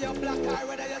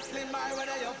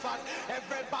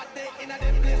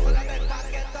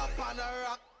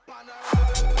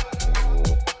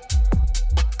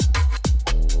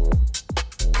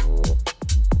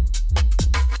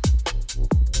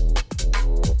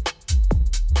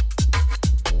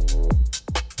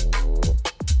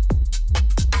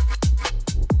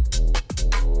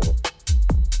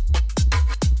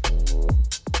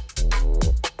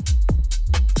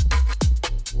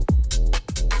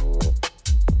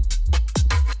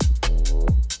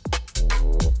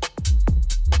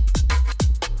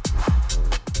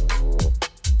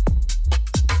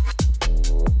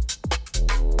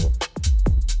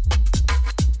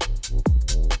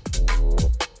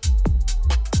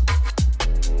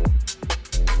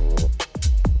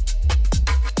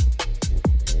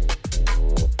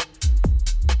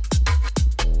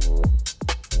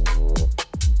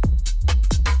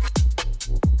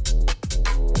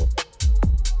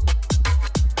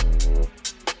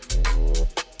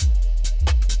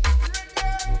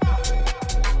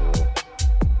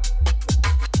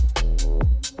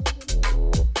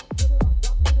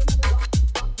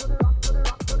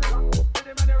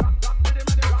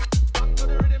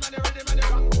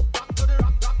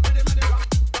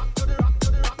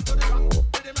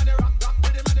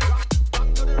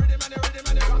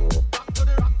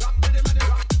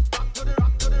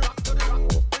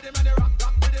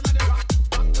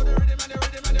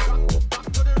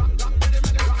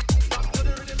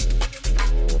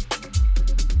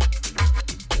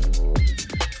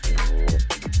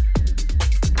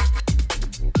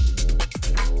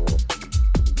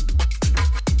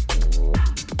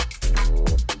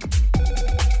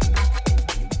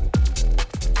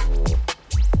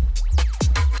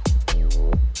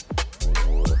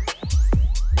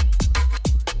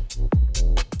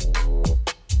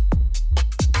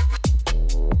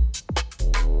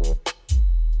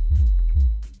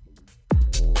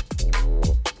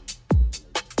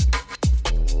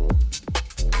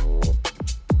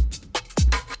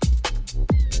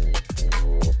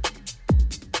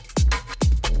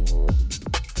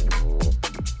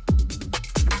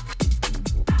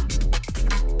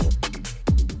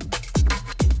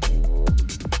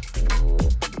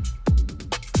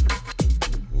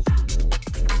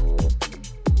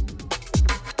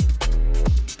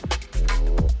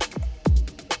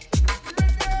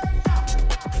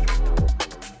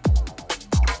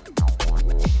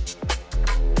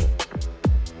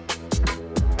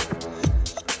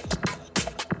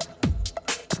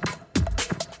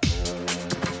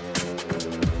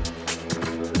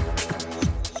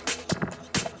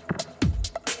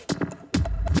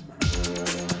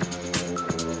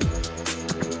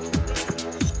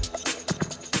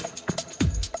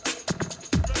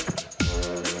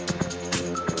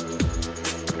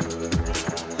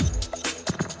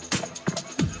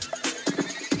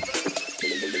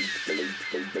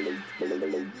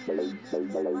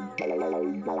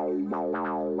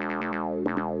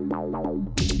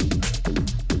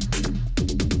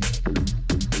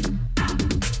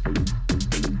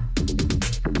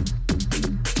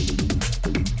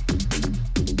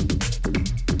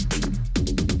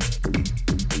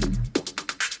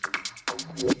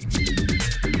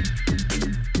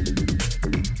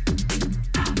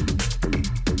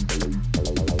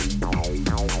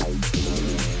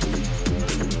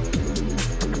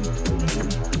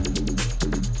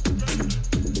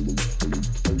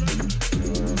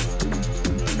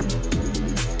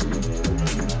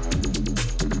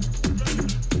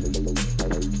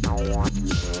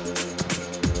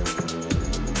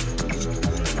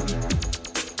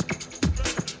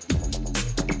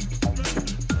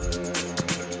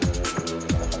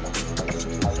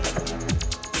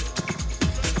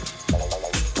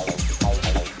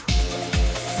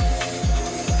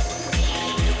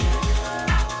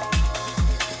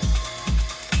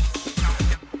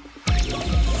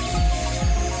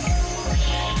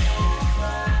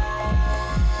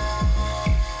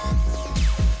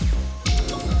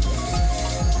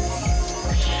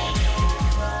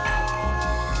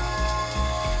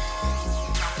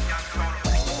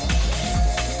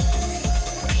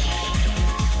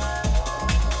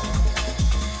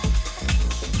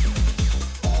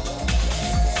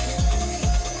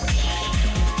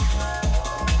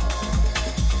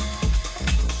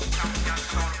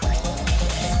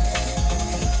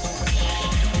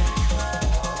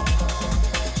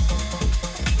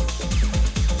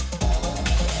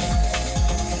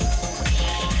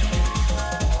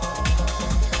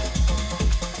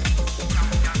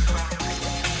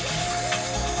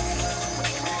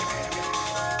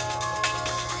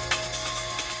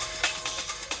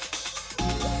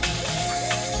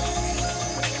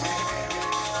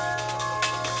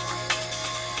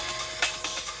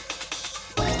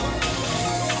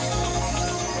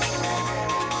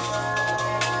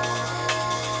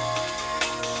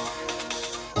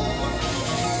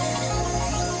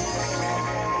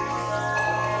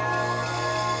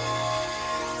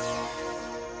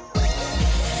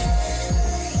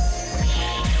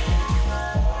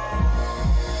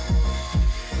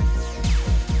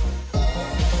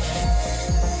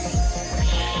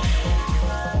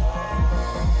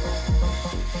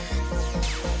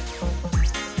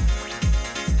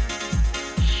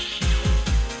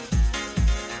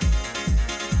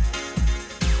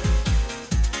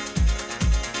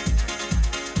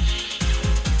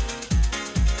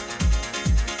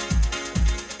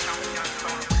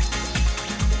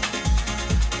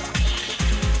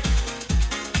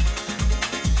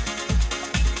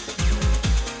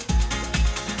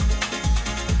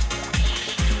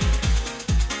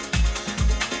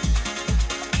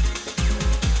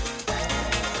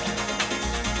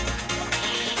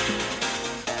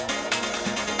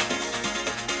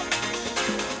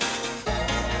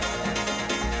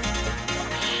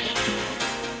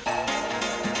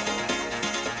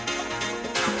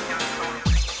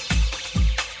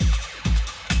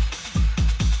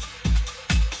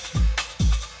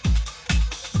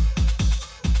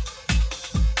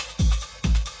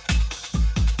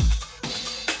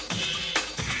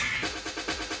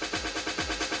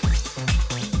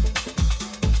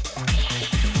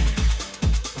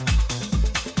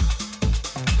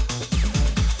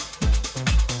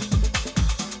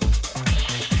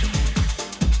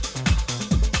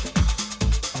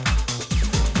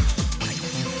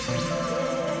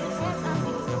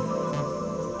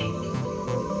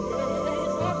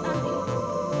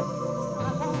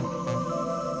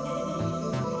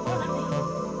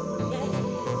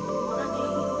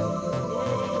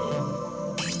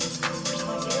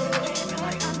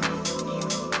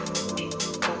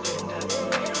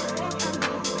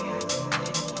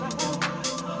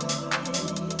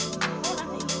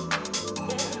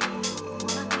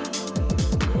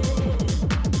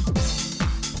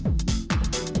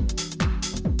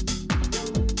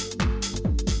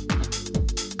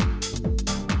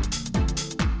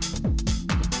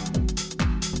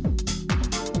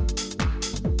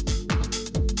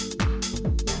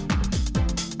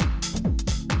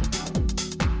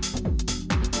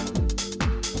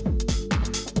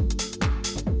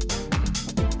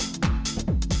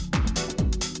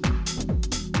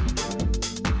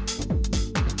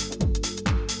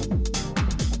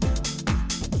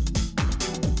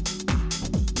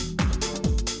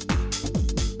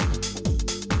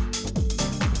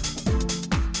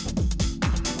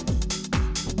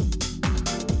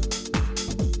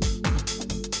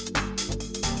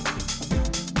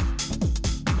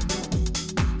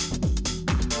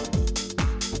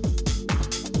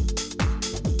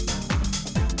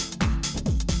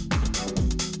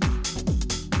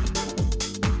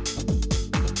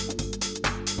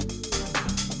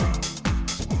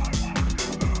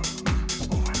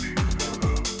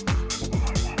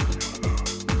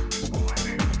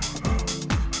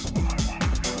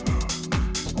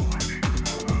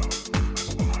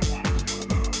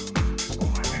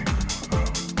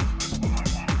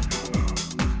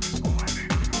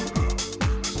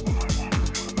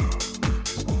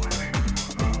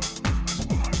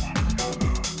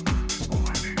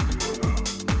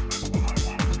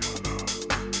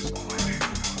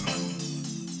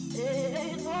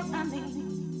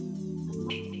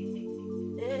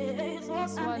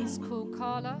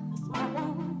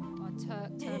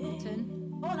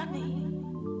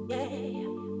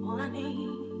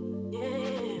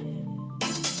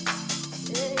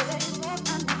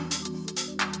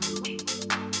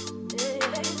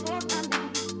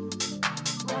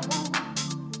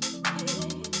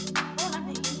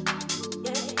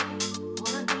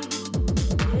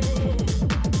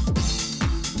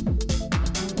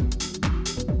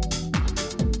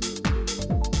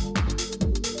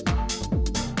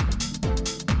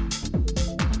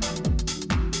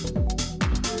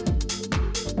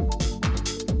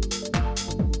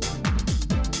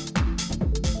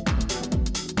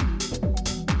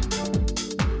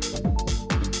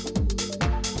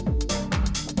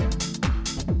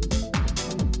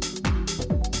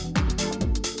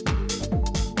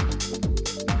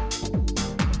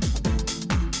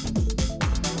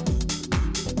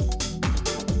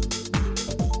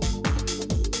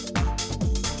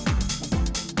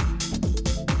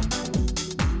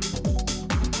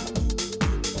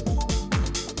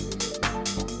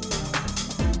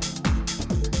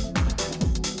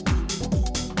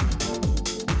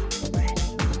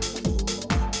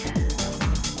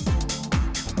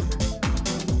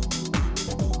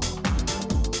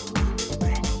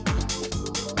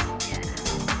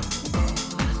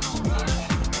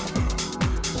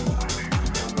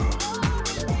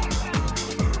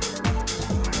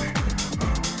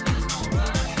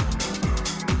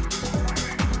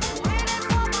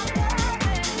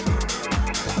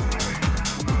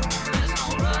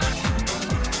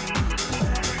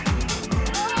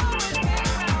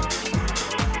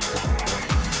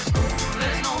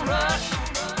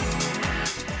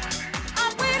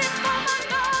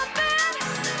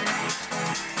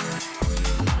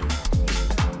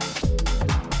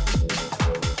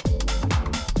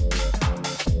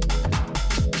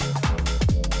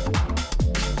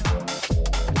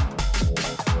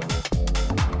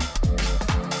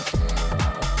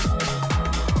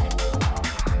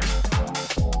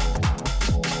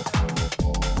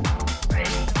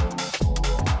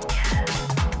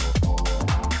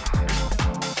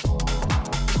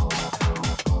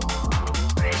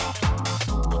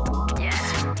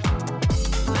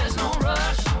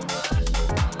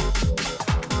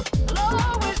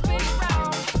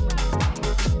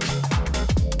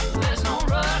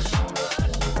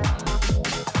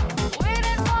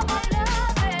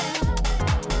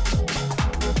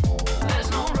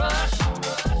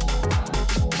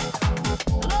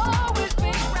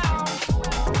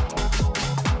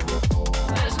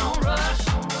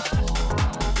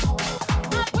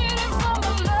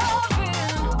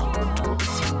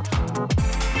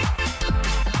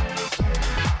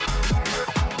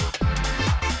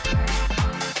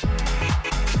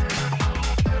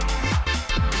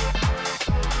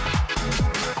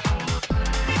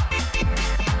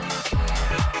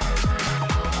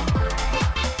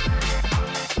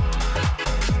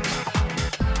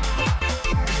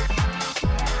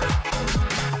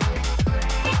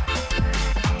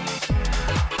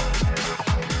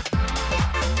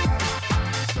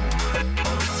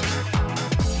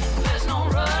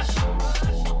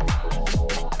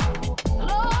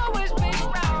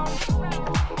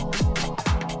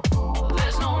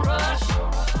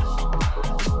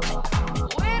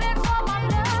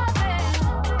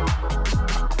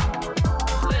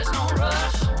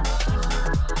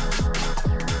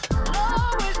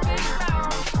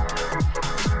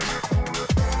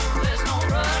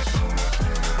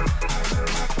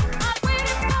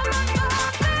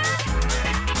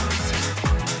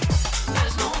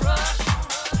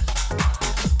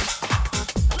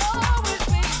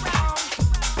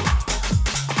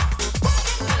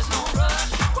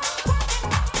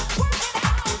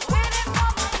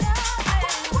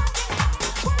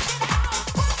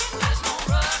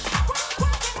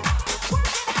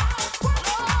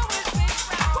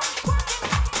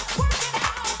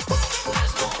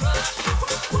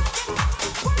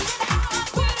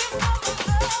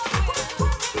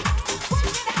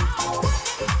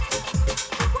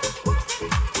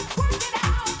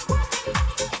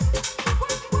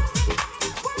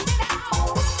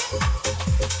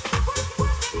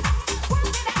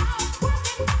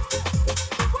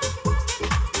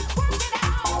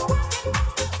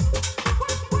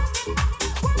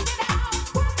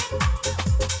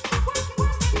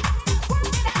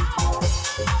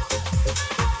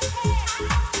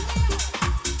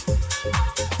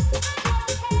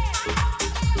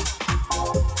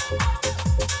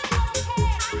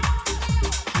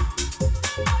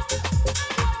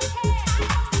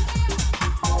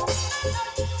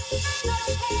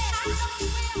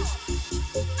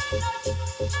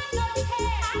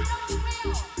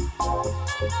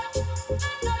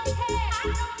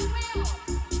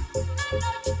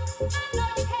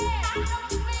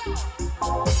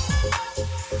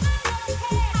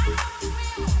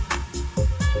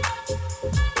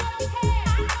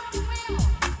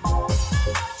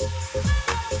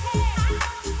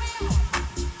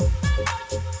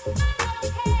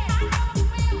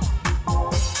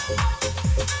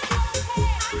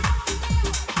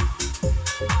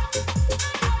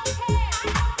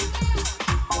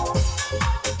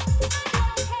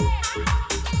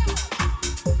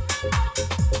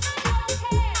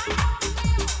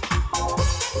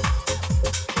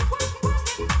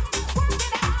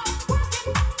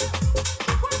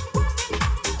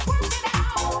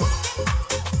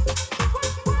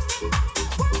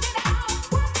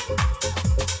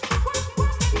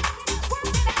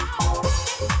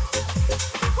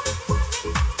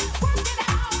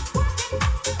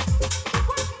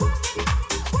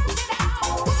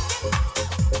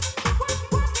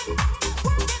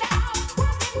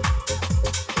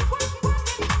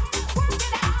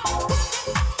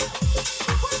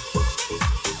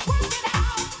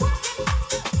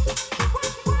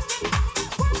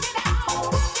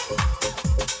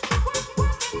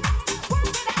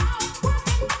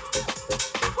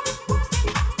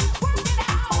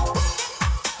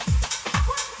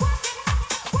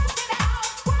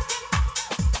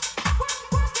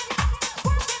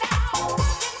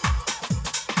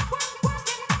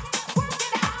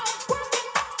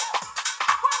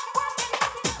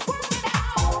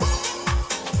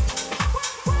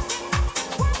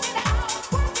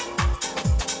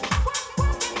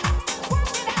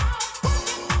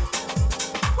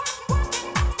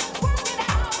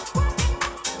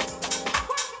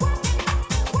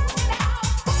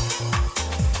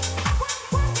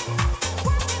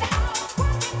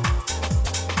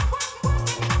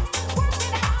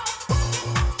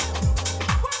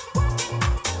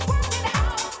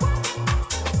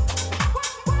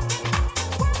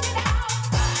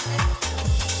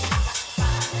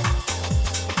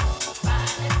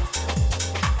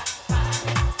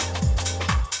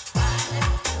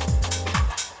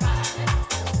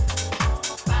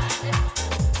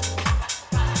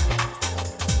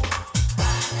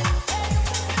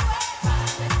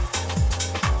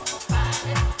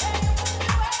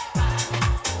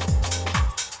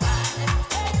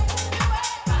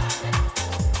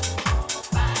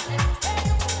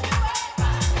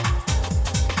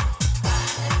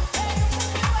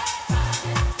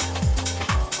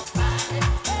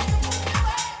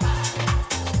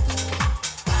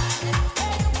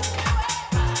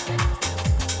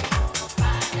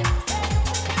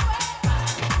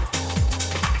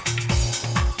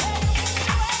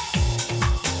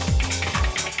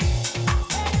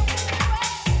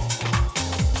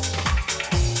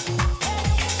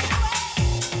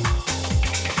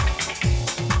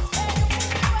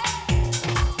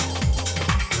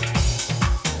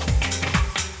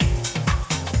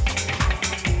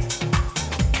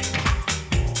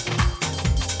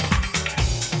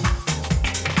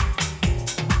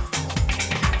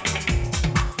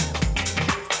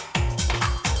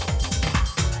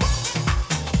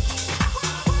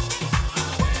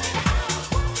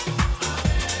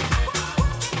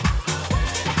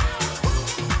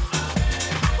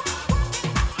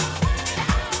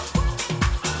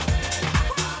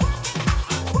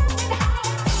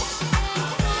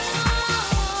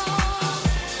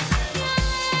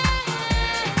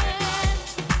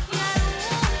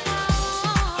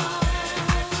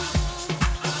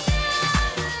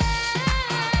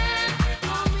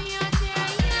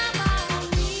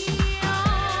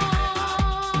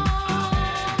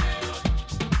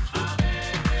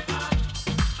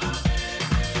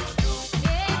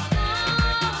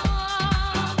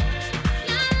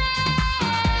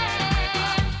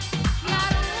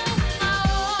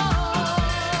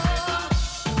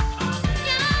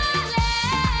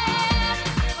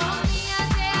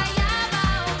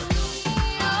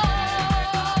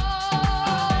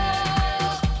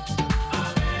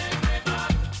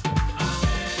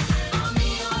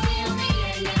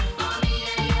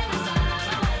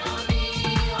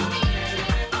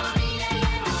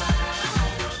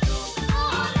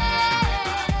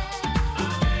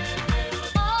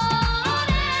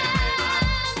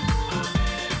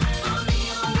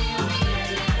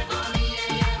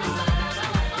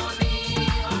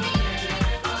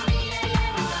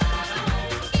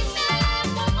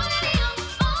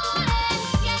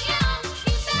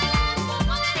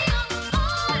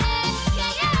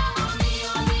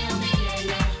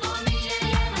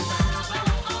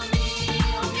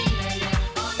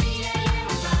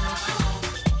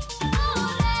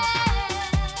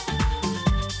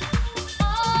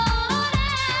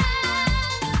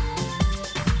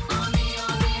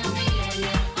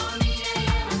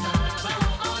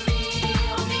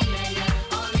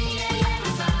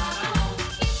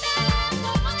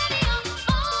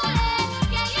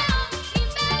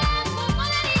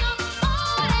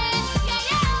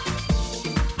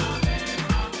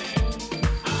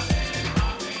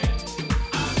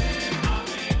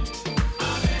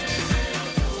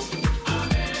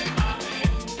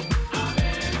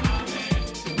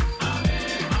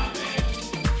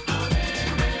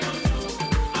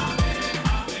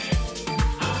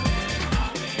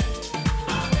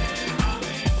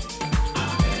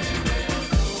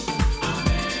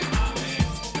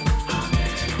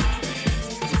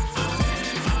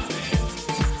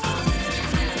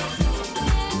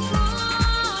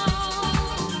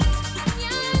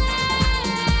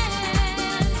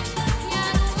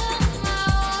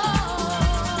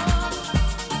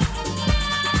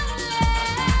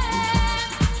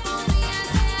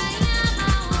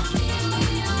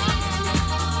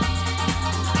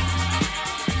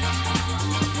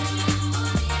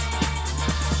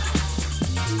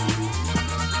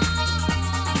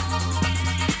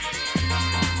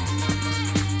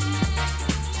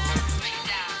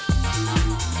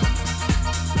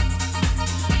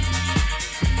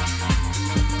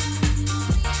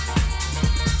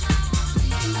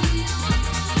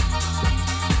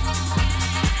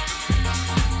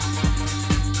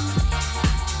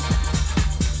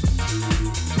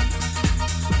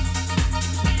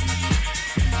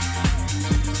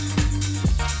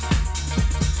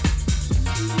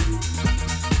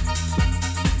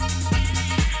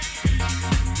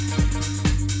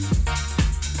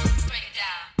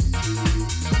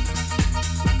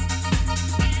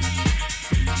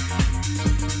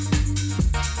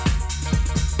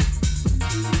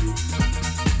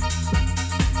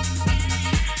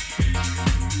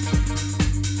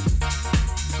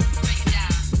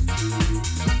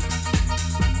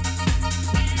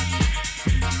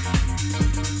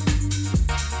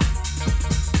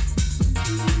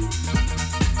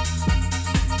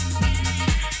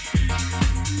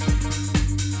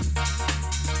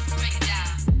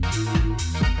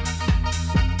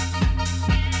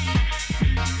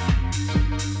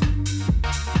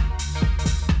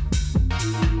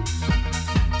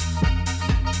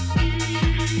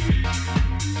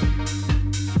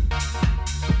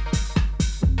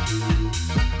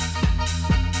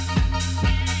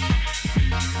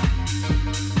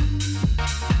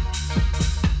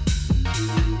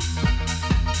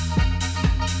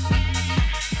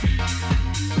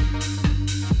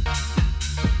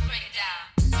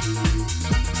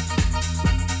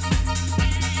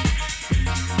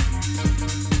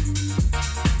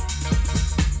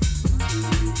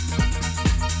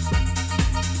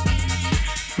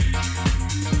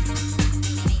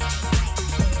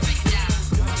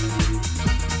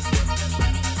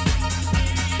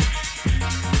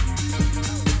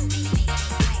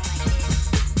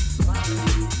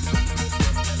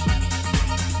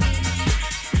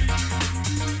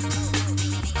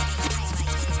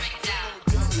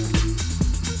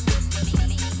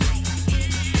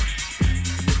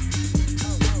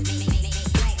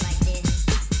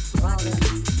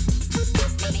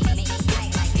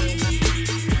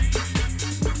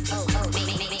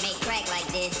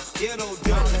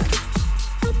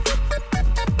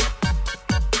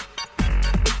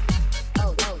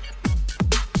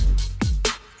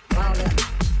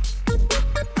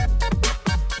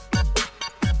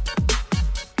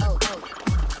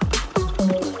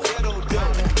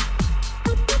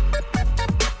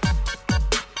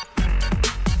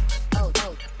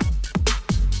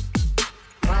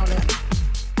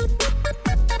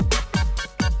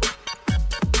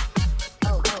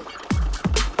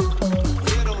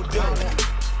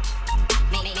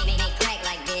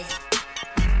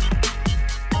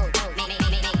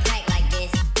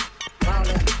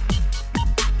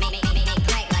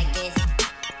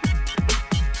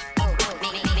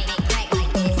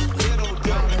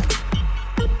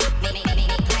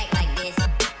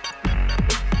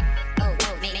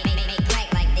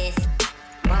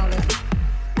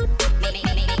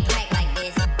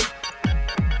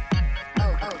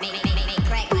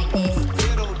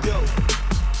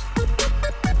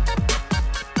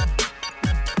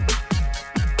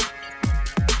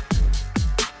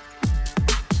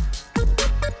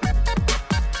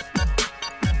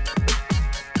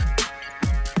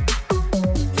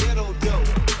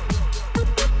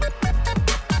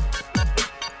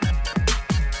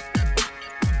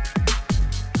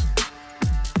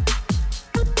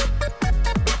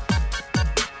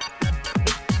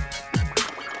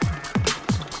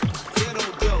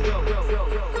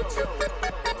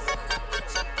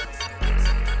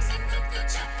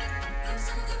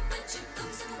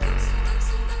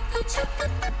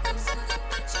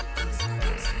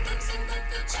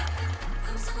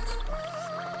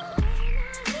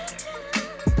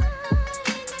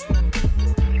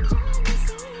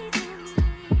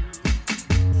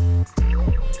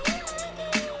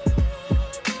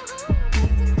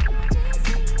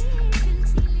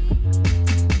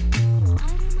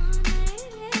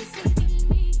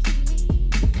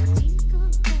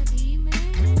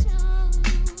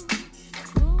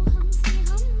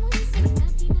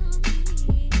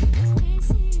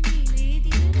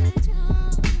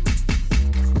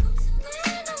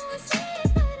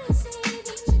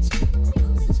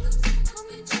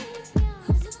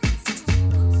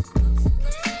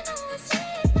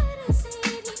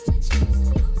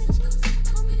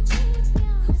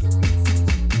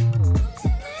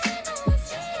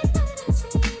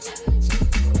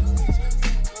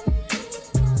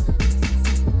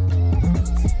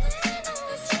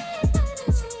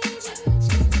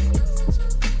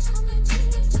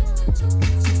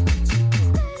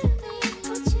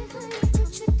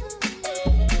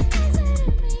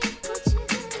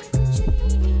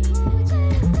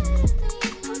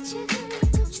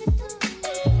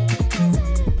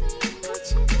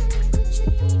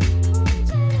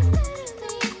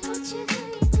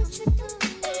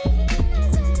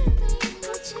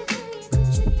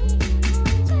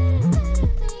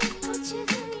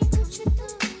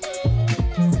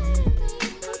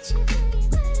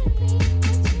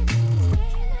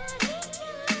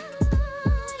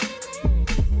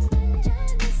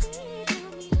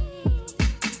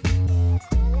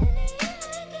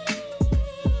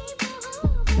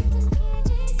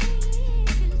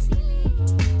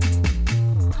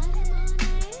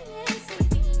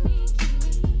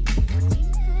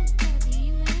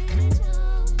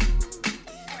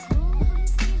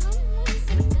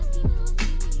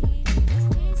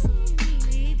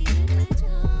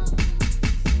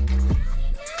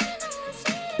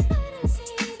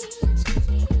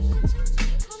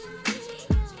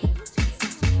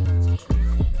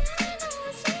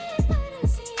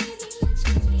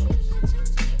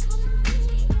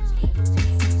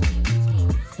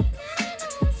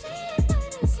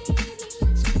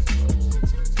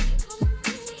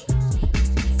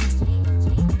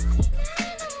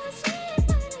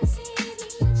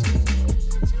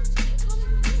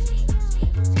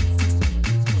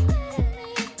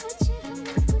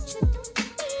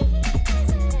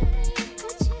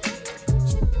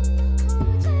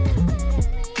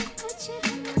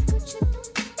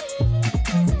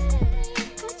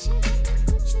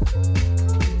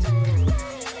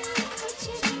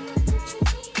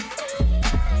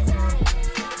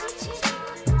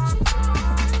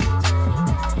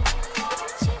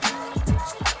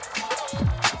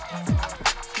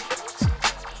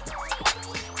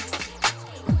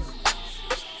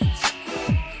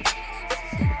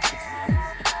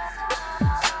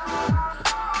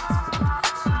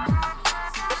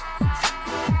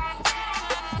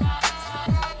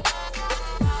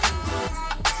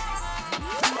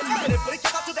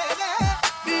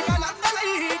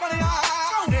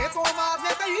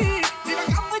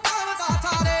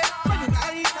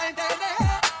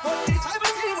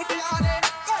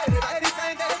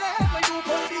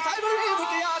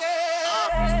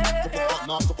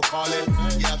Carly.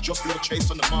 Yeah, I've just blew a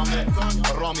chase on the market.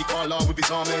 Arami Carla with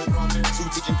his army. Two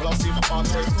taking class in my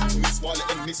party. Miss Wallet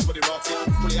and Miss for the rotty.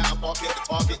 Pull it out and park it at the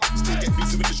target. Still get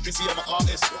busy with the stressy, I'm an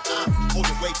artist. All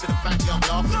the way to the bank, yeah,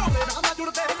 I'm laughing.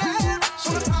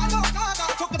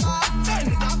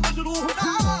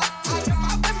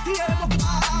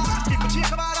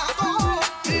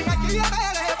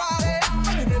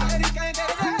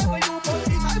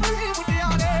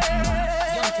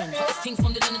 Thing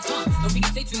from the London town. Don't really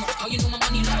say too much, how you know my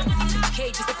money loud. Okay,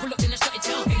 just to pull up, then I shut it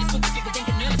down. Hey, let's go to people, then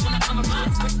get nervous when I come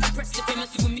around. Press the famous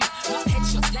with me. Lost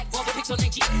headshots like Bobby Picks on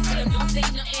IG. Tell them don't say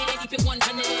nothing, keep it 100.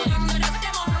 I'm not up with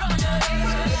them on the run.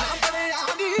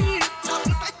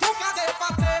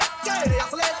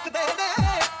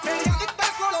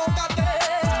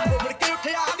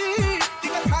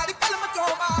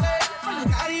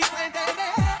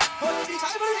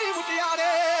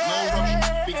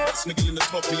 Sniggle in the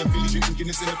top, me and Billy drinking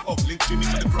Guinness in the pub. Link Jimmy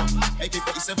for the grub.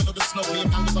 AK-47 or the snub, me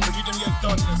and Angus on the rhythm, yeah,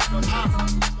 done.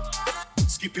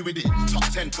 Skippy with it, top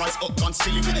 10, price up, gone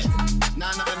silly with it. Nah,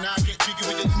 get jiggy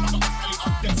with it. I got a Cali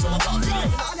up there, so I got a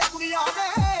video.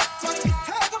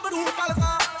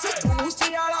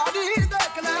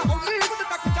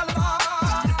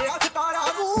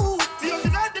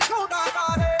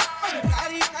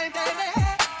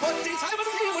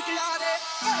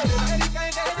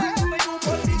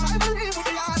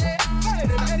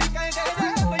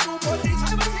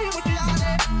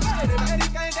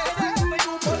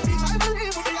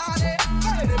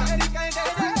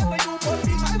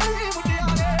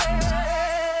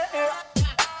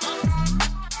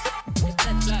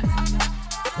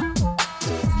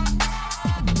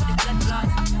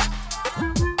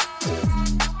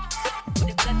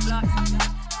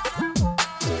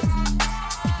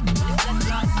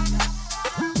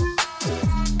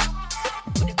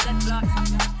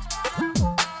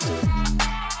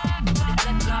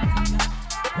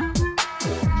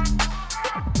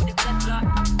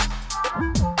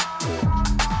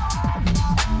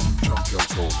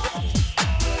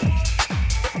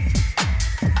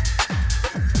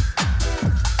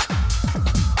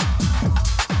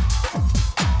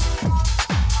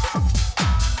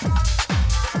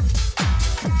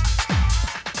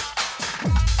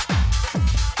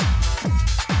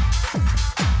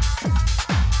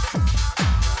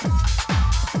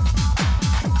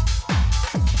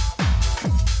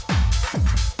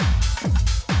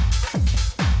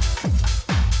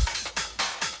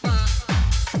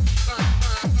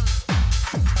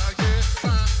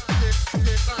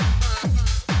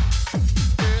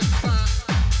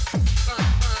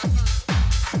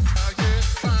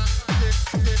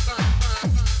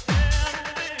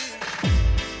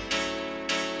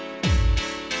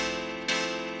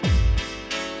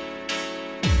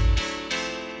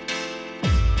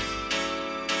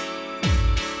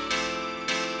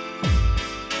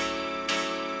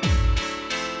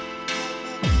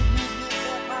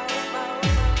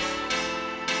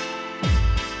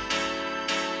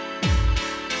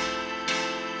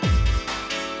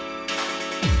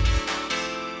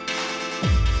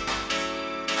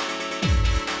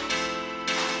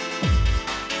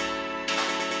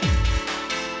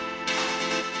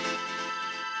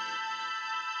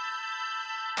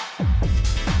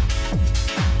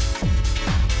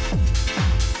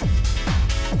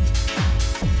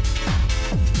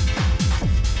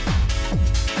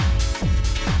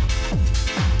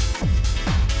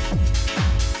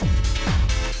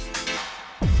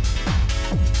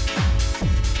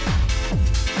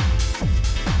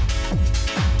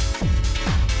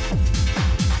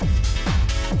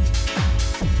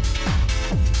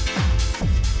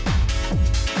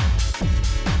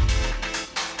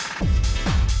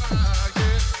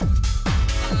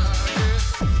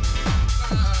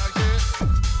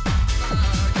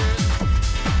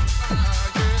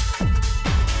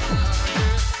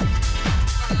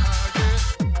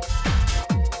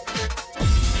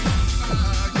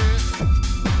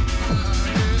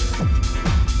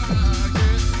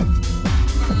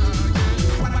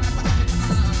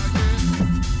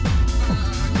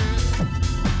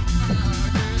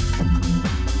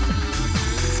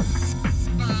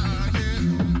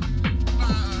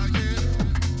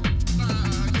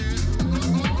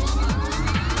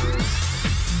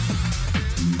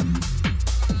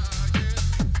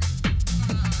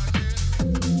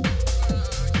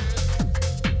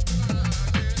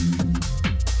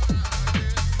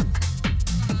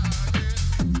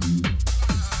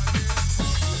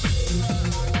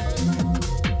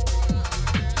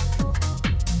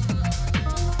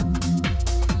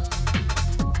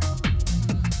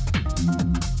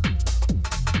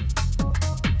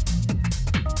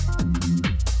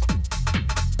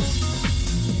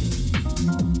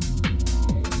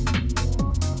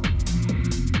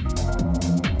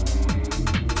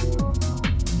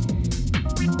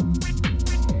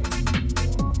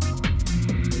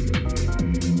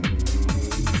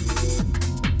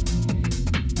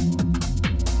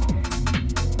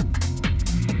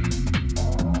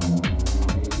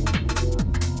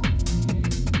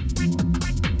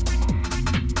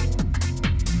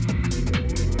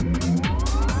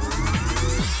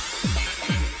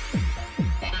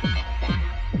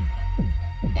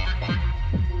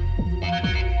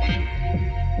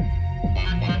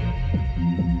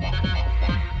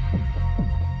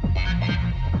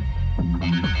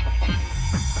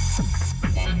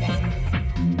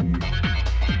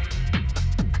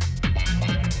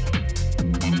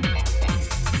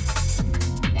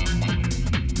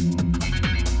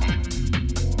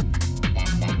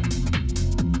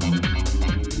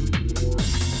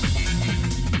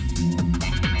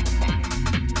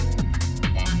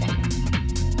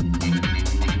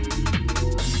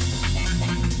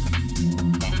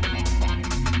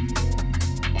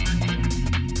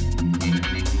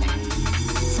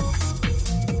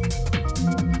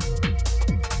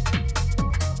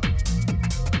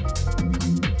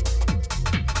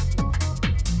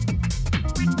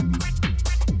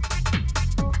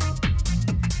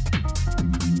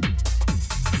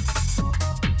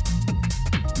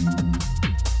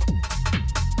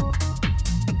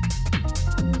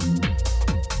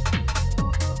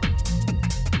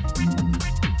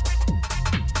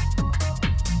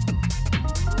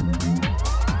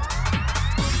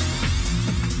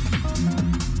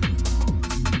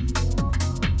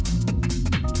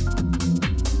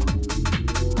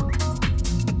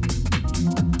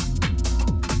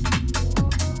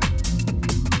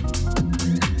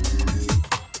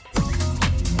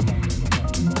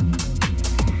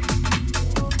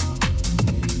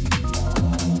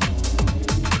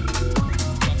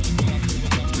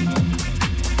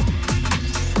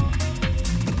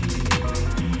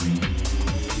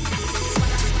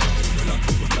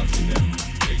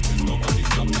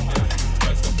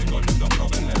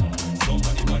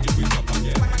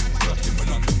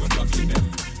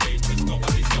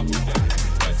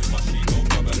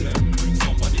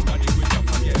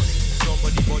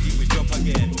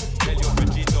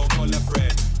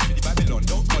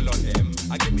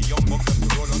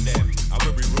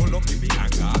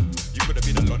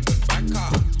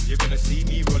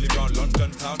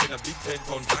 down in a big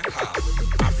 10-ton tanker.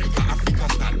 Africa, Africa,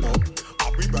 stand up.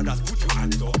 Our big brothers, put your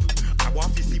hands up. I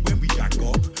want to see when we gang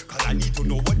up, cause I need to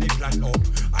know what they plan up.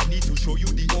 I need to show you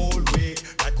the old way,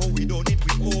 like how we done it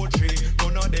with old trade.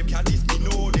 None of them can diss me,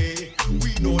 no they.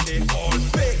 We know they all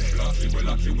fake.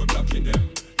 Blocking, we're blocking them.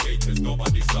 Haters,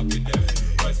 nobody stopping them.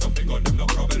 Try something on them, no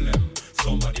problem.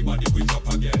 Somebody, we drop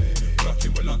again.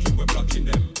 Blocking, we're blocking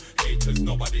them. Haters,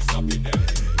 nobody stopping them.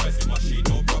 Pressing machine,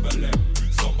 no problem.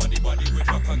 Somebody, we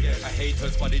drop again. A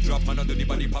haters body drop, man under the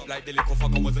body pop like the little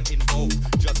fucker wasn't involved.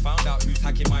 Just found out who's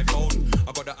hacking my phone.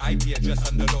 I got the IP address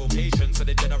and the location, so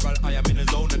the general I am in a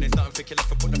zone, and it's nothing for killer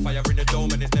for put the fire in the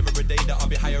dome, and it's never a day that I'll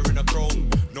be hiring a chrome.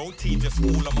 No team, just school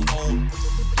on my own.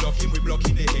 Blocking, we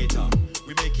blocking the hater.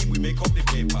 We make up the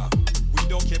paper. We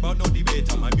don't care about no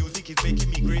debater. My music is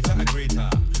making me greater and greater,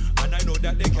 and I know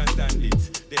that they can't stand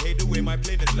it. They hate the way my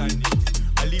plane is landed.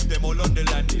 I leave them all on the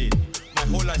landing. My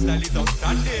whole lifestyle is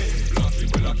outstanding.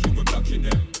 Blocking, we're blocking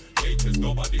them. Haters,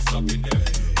 nobody stopping them.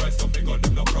 Try something on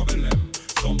them, no problem.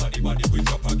 Somebody, we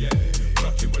drop again.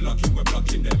 Blocking, we're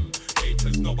blocking them.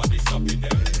 Haters, nobody stopping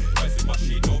them. Pressing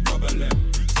machine, no problem.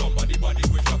 Somebody,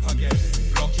 we drop again.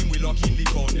 Blocking, we locking the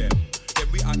phone them. Then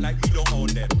we act like we don't own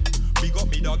them. We got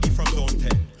me doggy from zone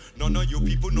 10. None of you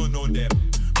people don't know them.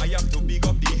 I have to big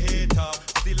up the hater.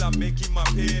 Still I'm making my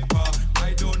paper.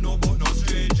 I don't know about no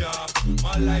stranger.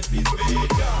 My life is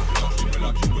major.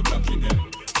 Blocking, we're blocking them.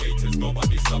 Haters,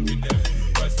 nobody stopping them.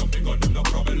 Try something on them, no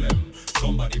problem.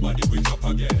 Somebody, we drop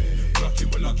again.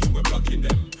 Blocking, we're blocking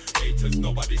them. Haters,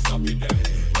 nobody stopping them.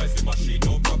 Pressing machine,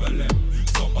 no problem.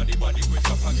 Somebody, we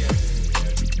drop again.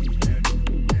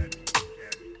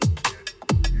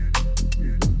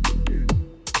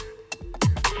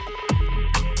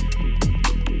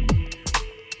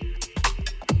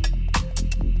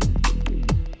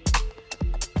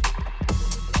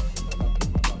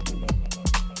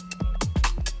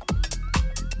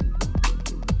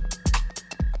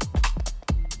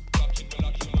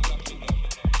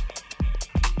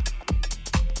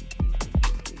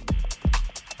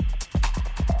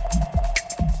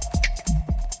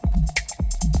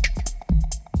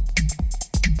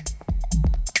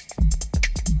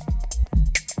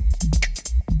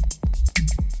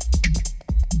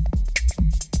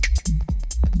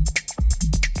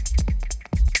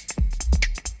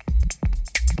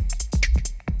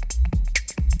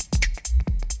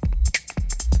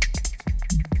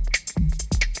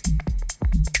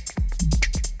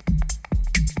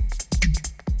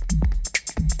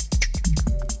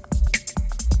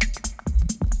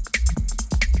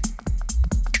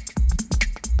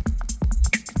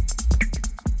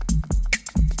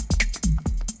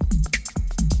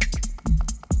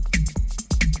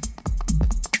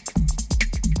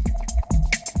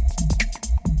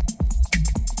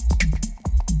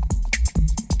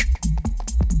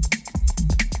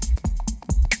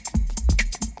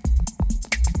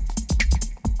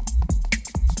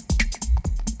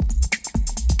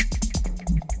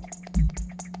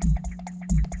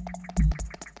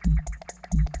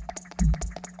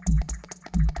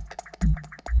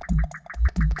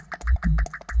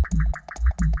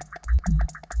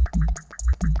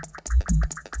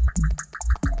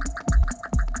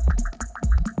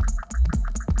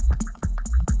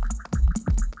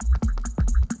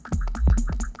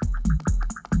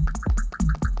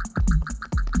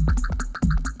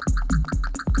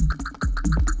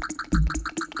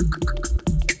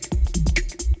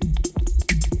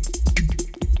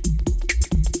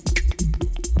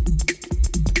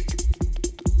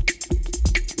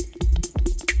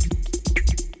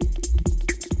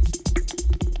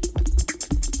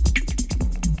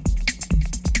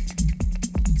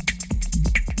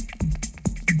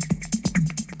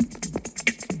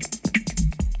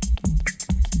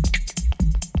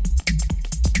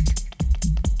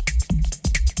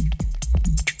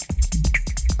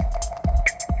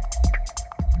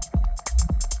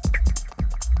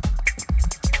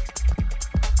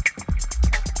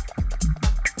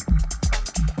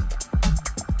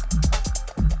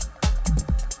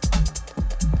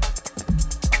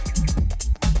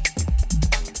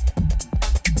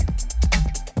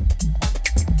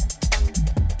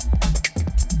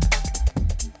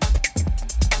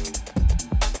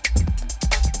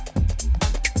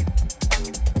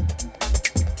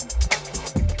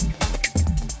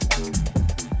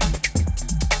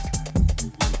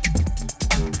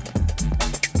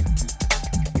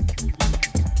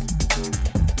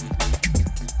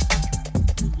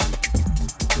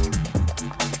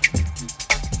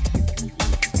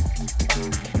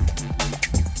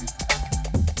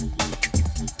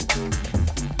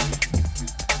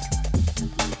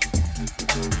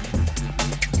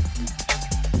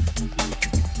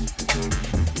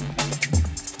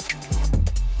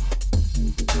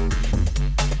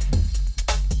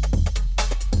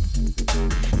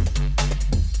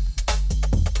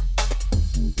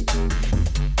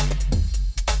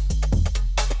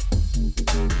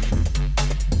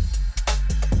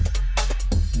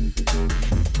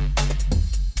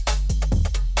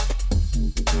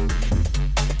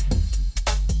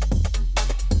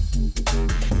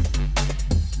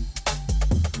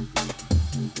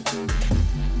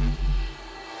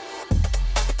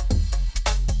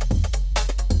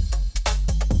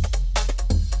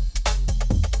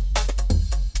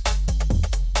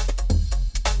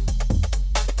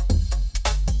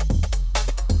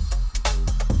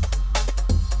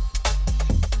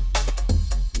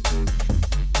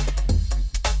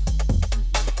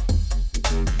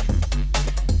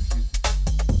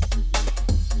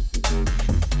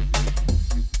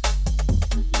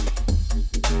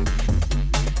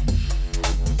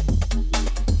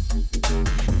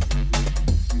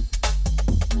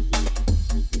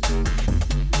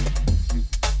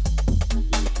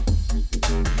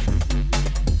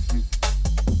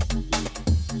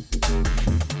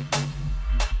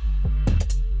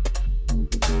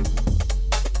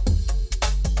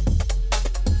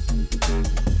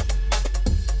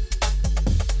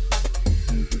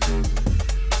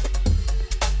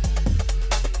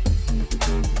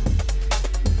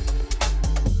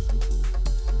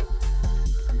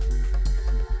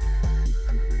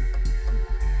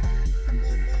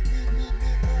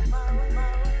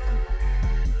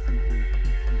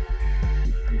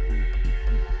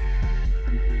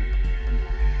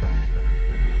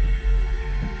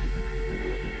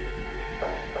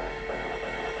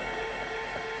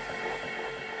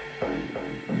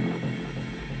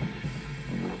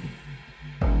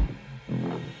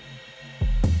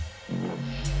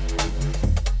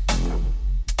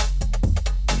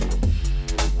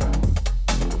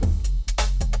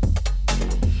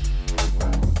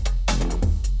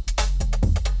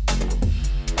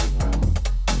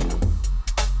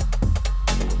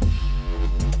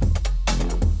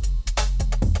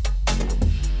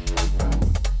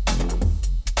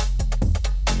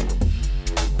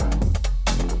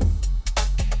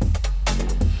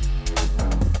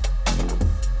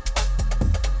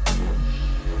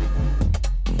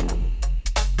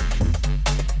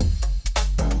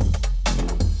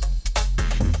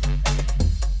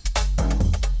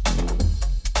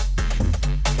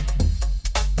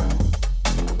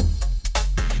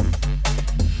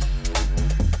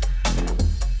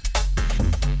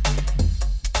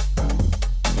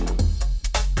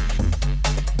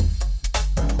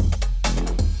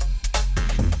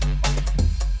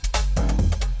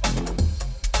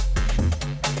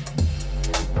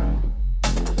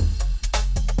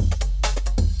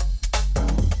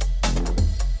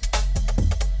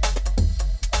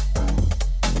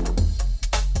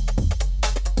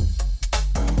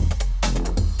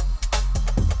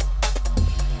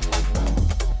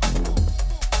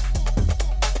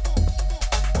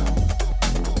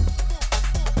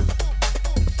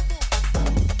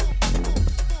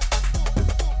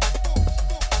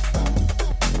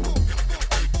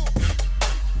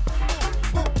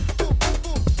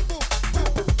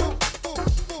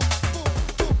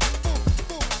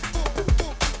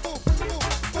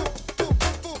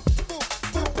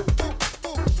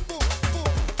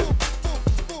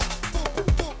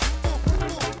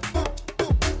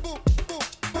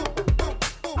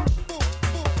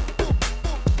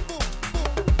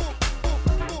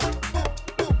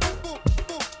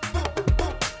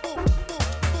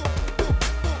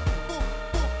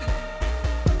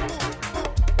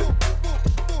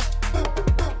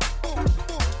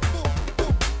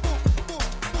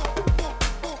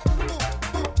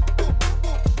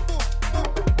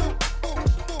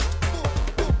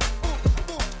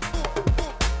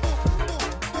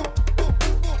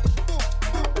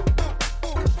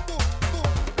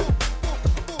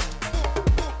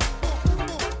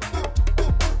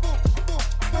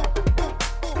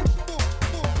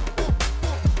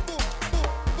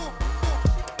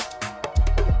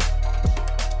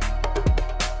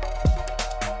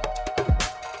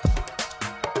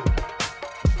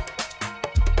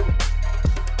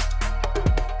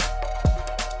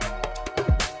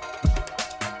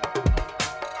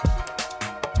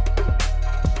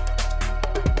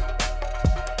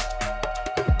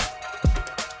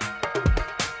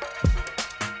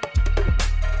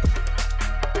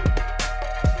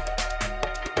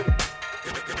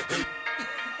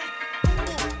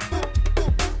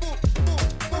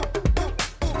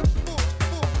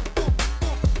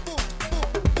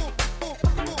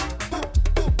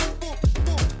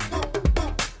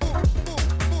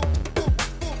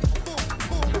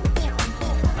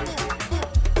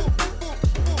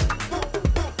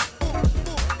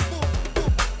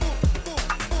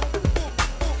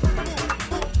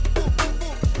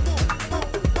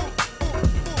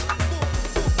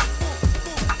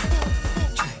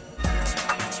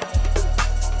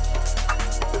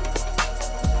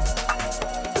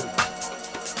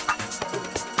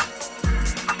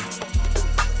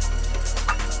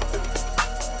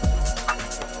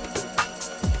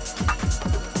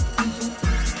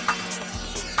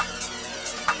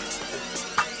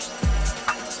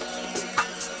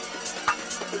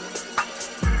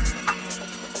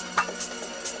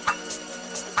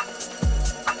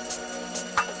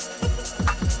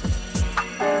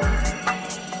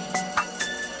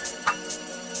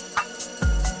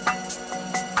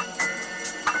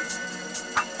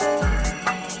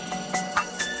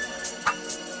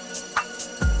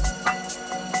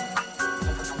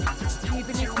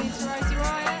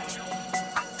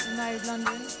 Rave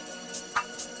London.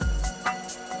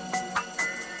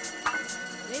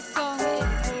 This song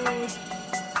is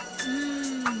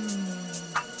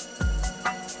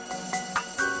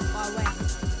called by Wayne.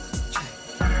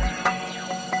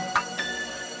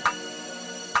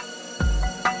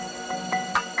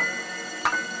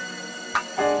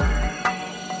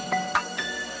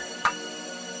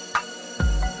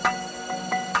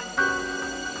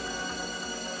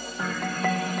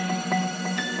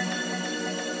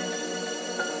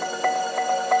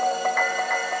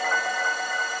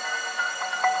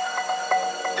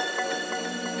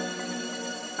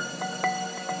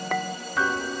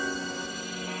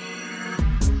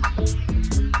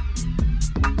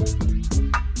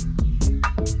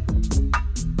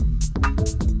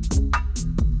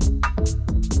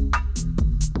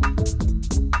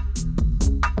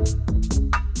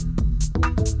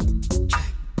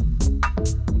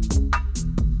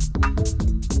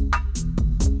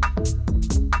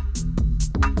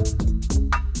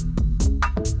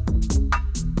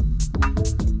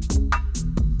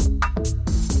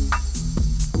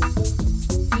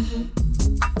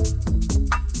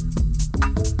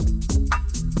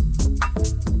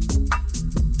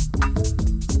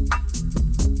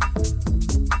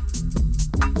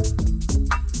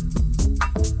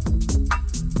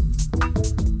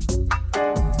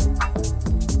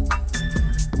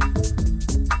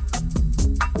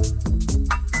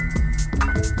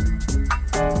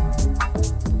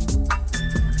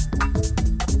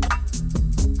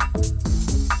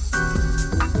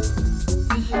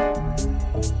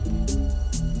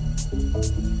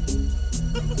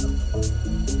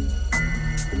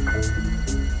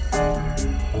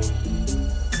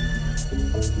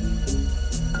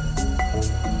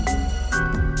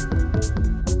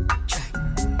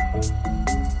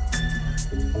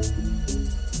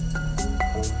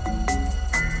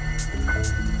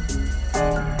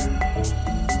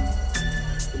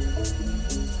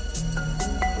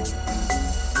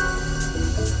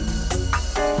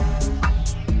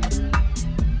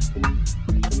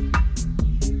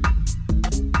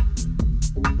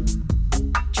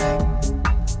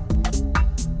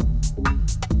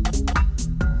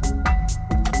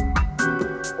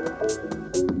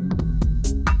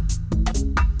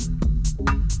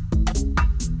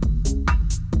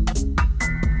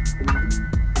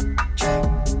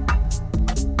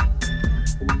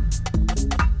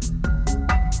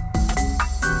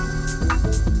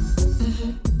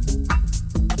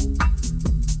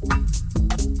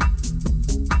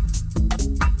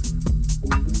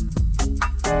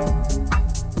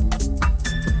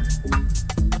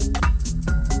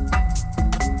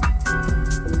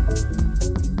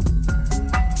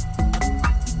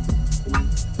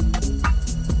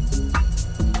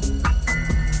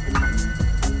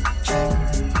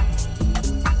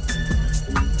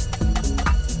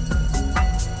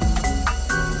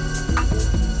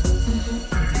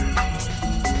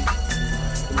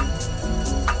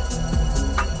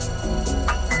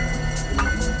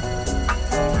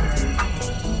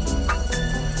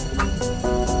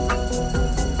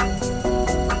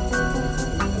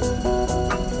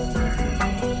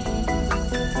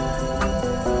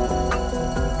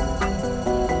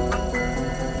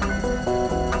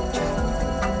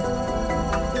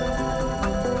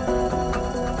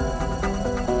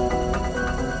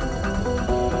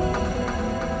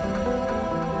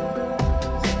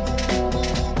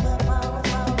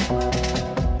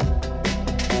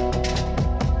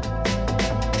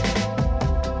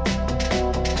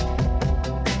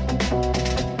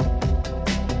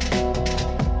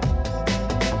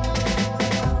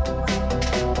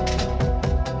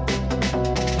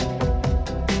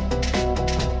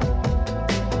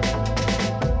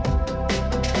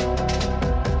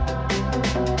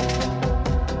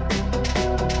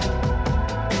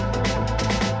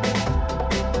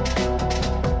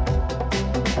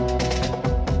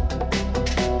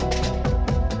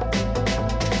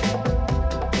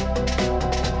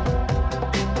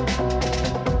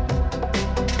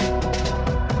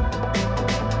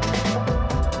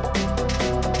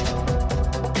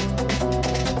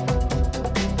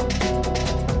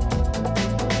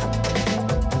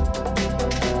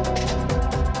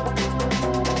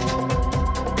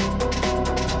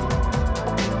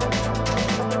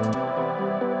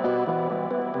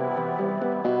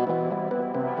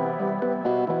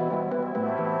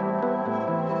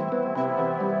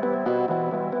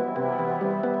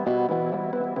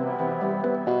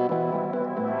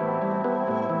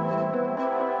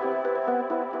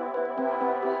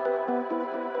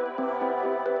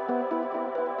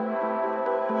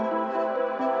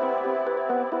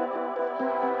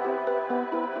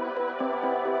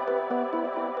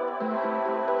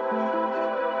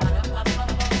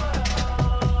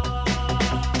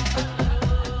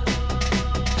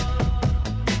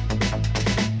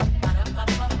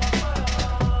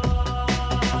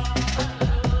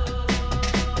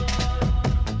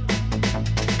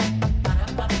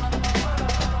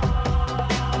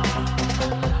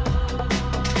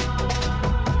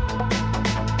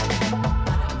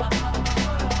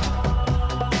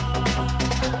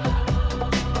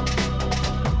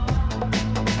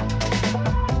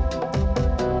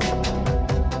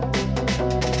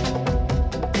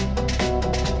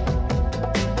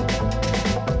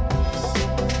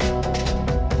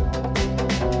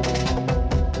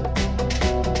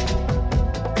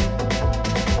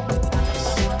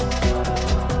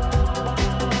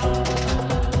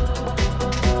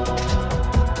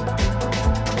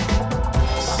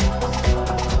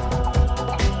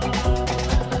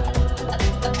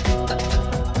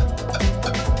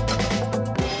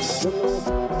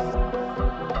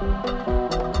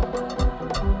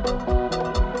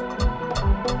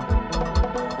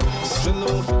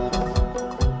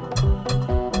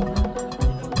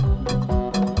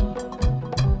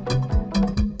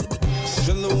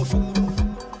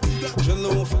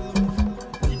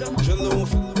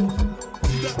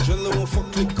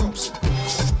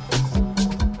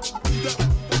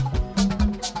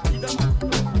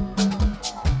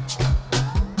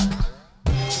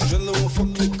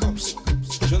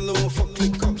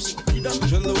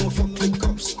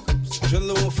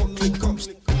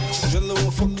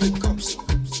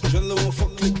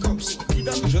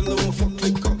 Jeunes on fuck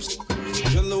les cops.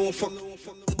 Jeunes on fuck.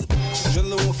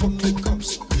 Jeunes on fuck les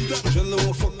cops. Jeunes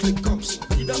on fuck les cops.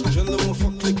 Jeunes on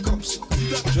fuck les cops.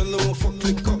 Jeunes on fuck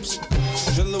les cops.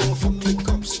 Jeunes on fuck les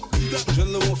cops.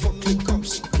 Jeunes on fuck les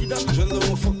cops. Jeunes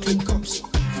on fuck les cops.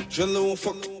 Jeunes on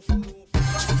fuck.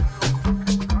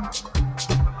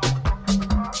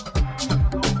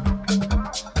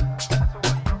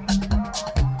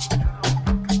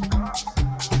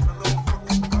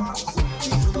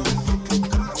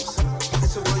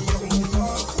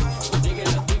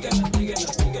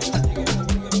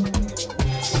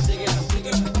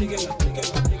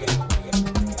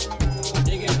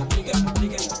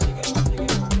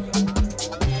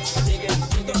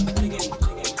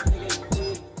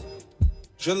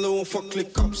 Je ne on fuck les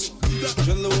cops.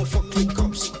 Je ne on fuck les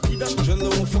cops. Je ne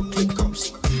on fuck les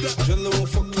cops. Je ne on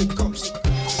fuck les cops.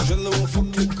 Je ne on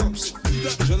fuck les cops.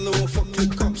 Je ne on fuck les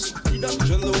cops. Je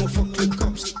ne on fuck les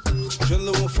cops. Je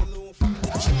ne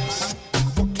on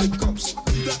fuck les cops.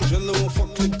 Je ne on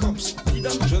fuck les cops.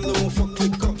 Je ne on fuck les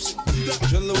cops.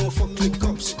 Je ne on fuck les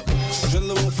cops. Je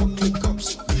ne on fuck les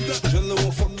cops. Je ne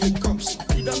on fuck les cops.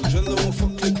 Je ne on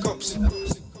fuck les cops.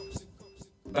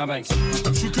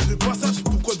 Je suis que des passages,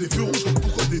 pourquoi des feux rouges,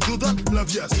 pourquoi des dodas, la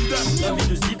vie à Zidane. La vie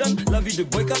de Zidane, la vie de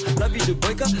Boyka, la vie de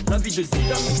Boyka, la vie de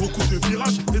Zidane. Beaucoup de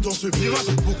virages, et dans ce virage,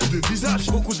 beaucoup de visages.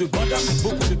 Beaucoup de badass,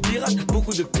 beaucoup de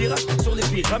pirates. Sur les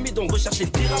pyramides, on recherche les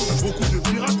pyramides. Beaucoup de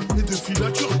pirates et de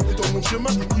filatures, et dans mon chemin,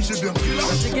 oui j'ai bien pris là.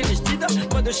 J'ai gagné Zidane,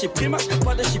 pas de chez Primac,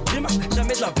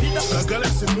 jamais de la vida. La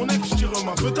galère c'est mon ex, je tire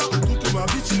ma feta, toute ma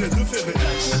vie tirée de fait réel.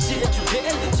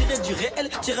 Tirer du réel,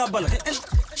 tirer à balle réelle.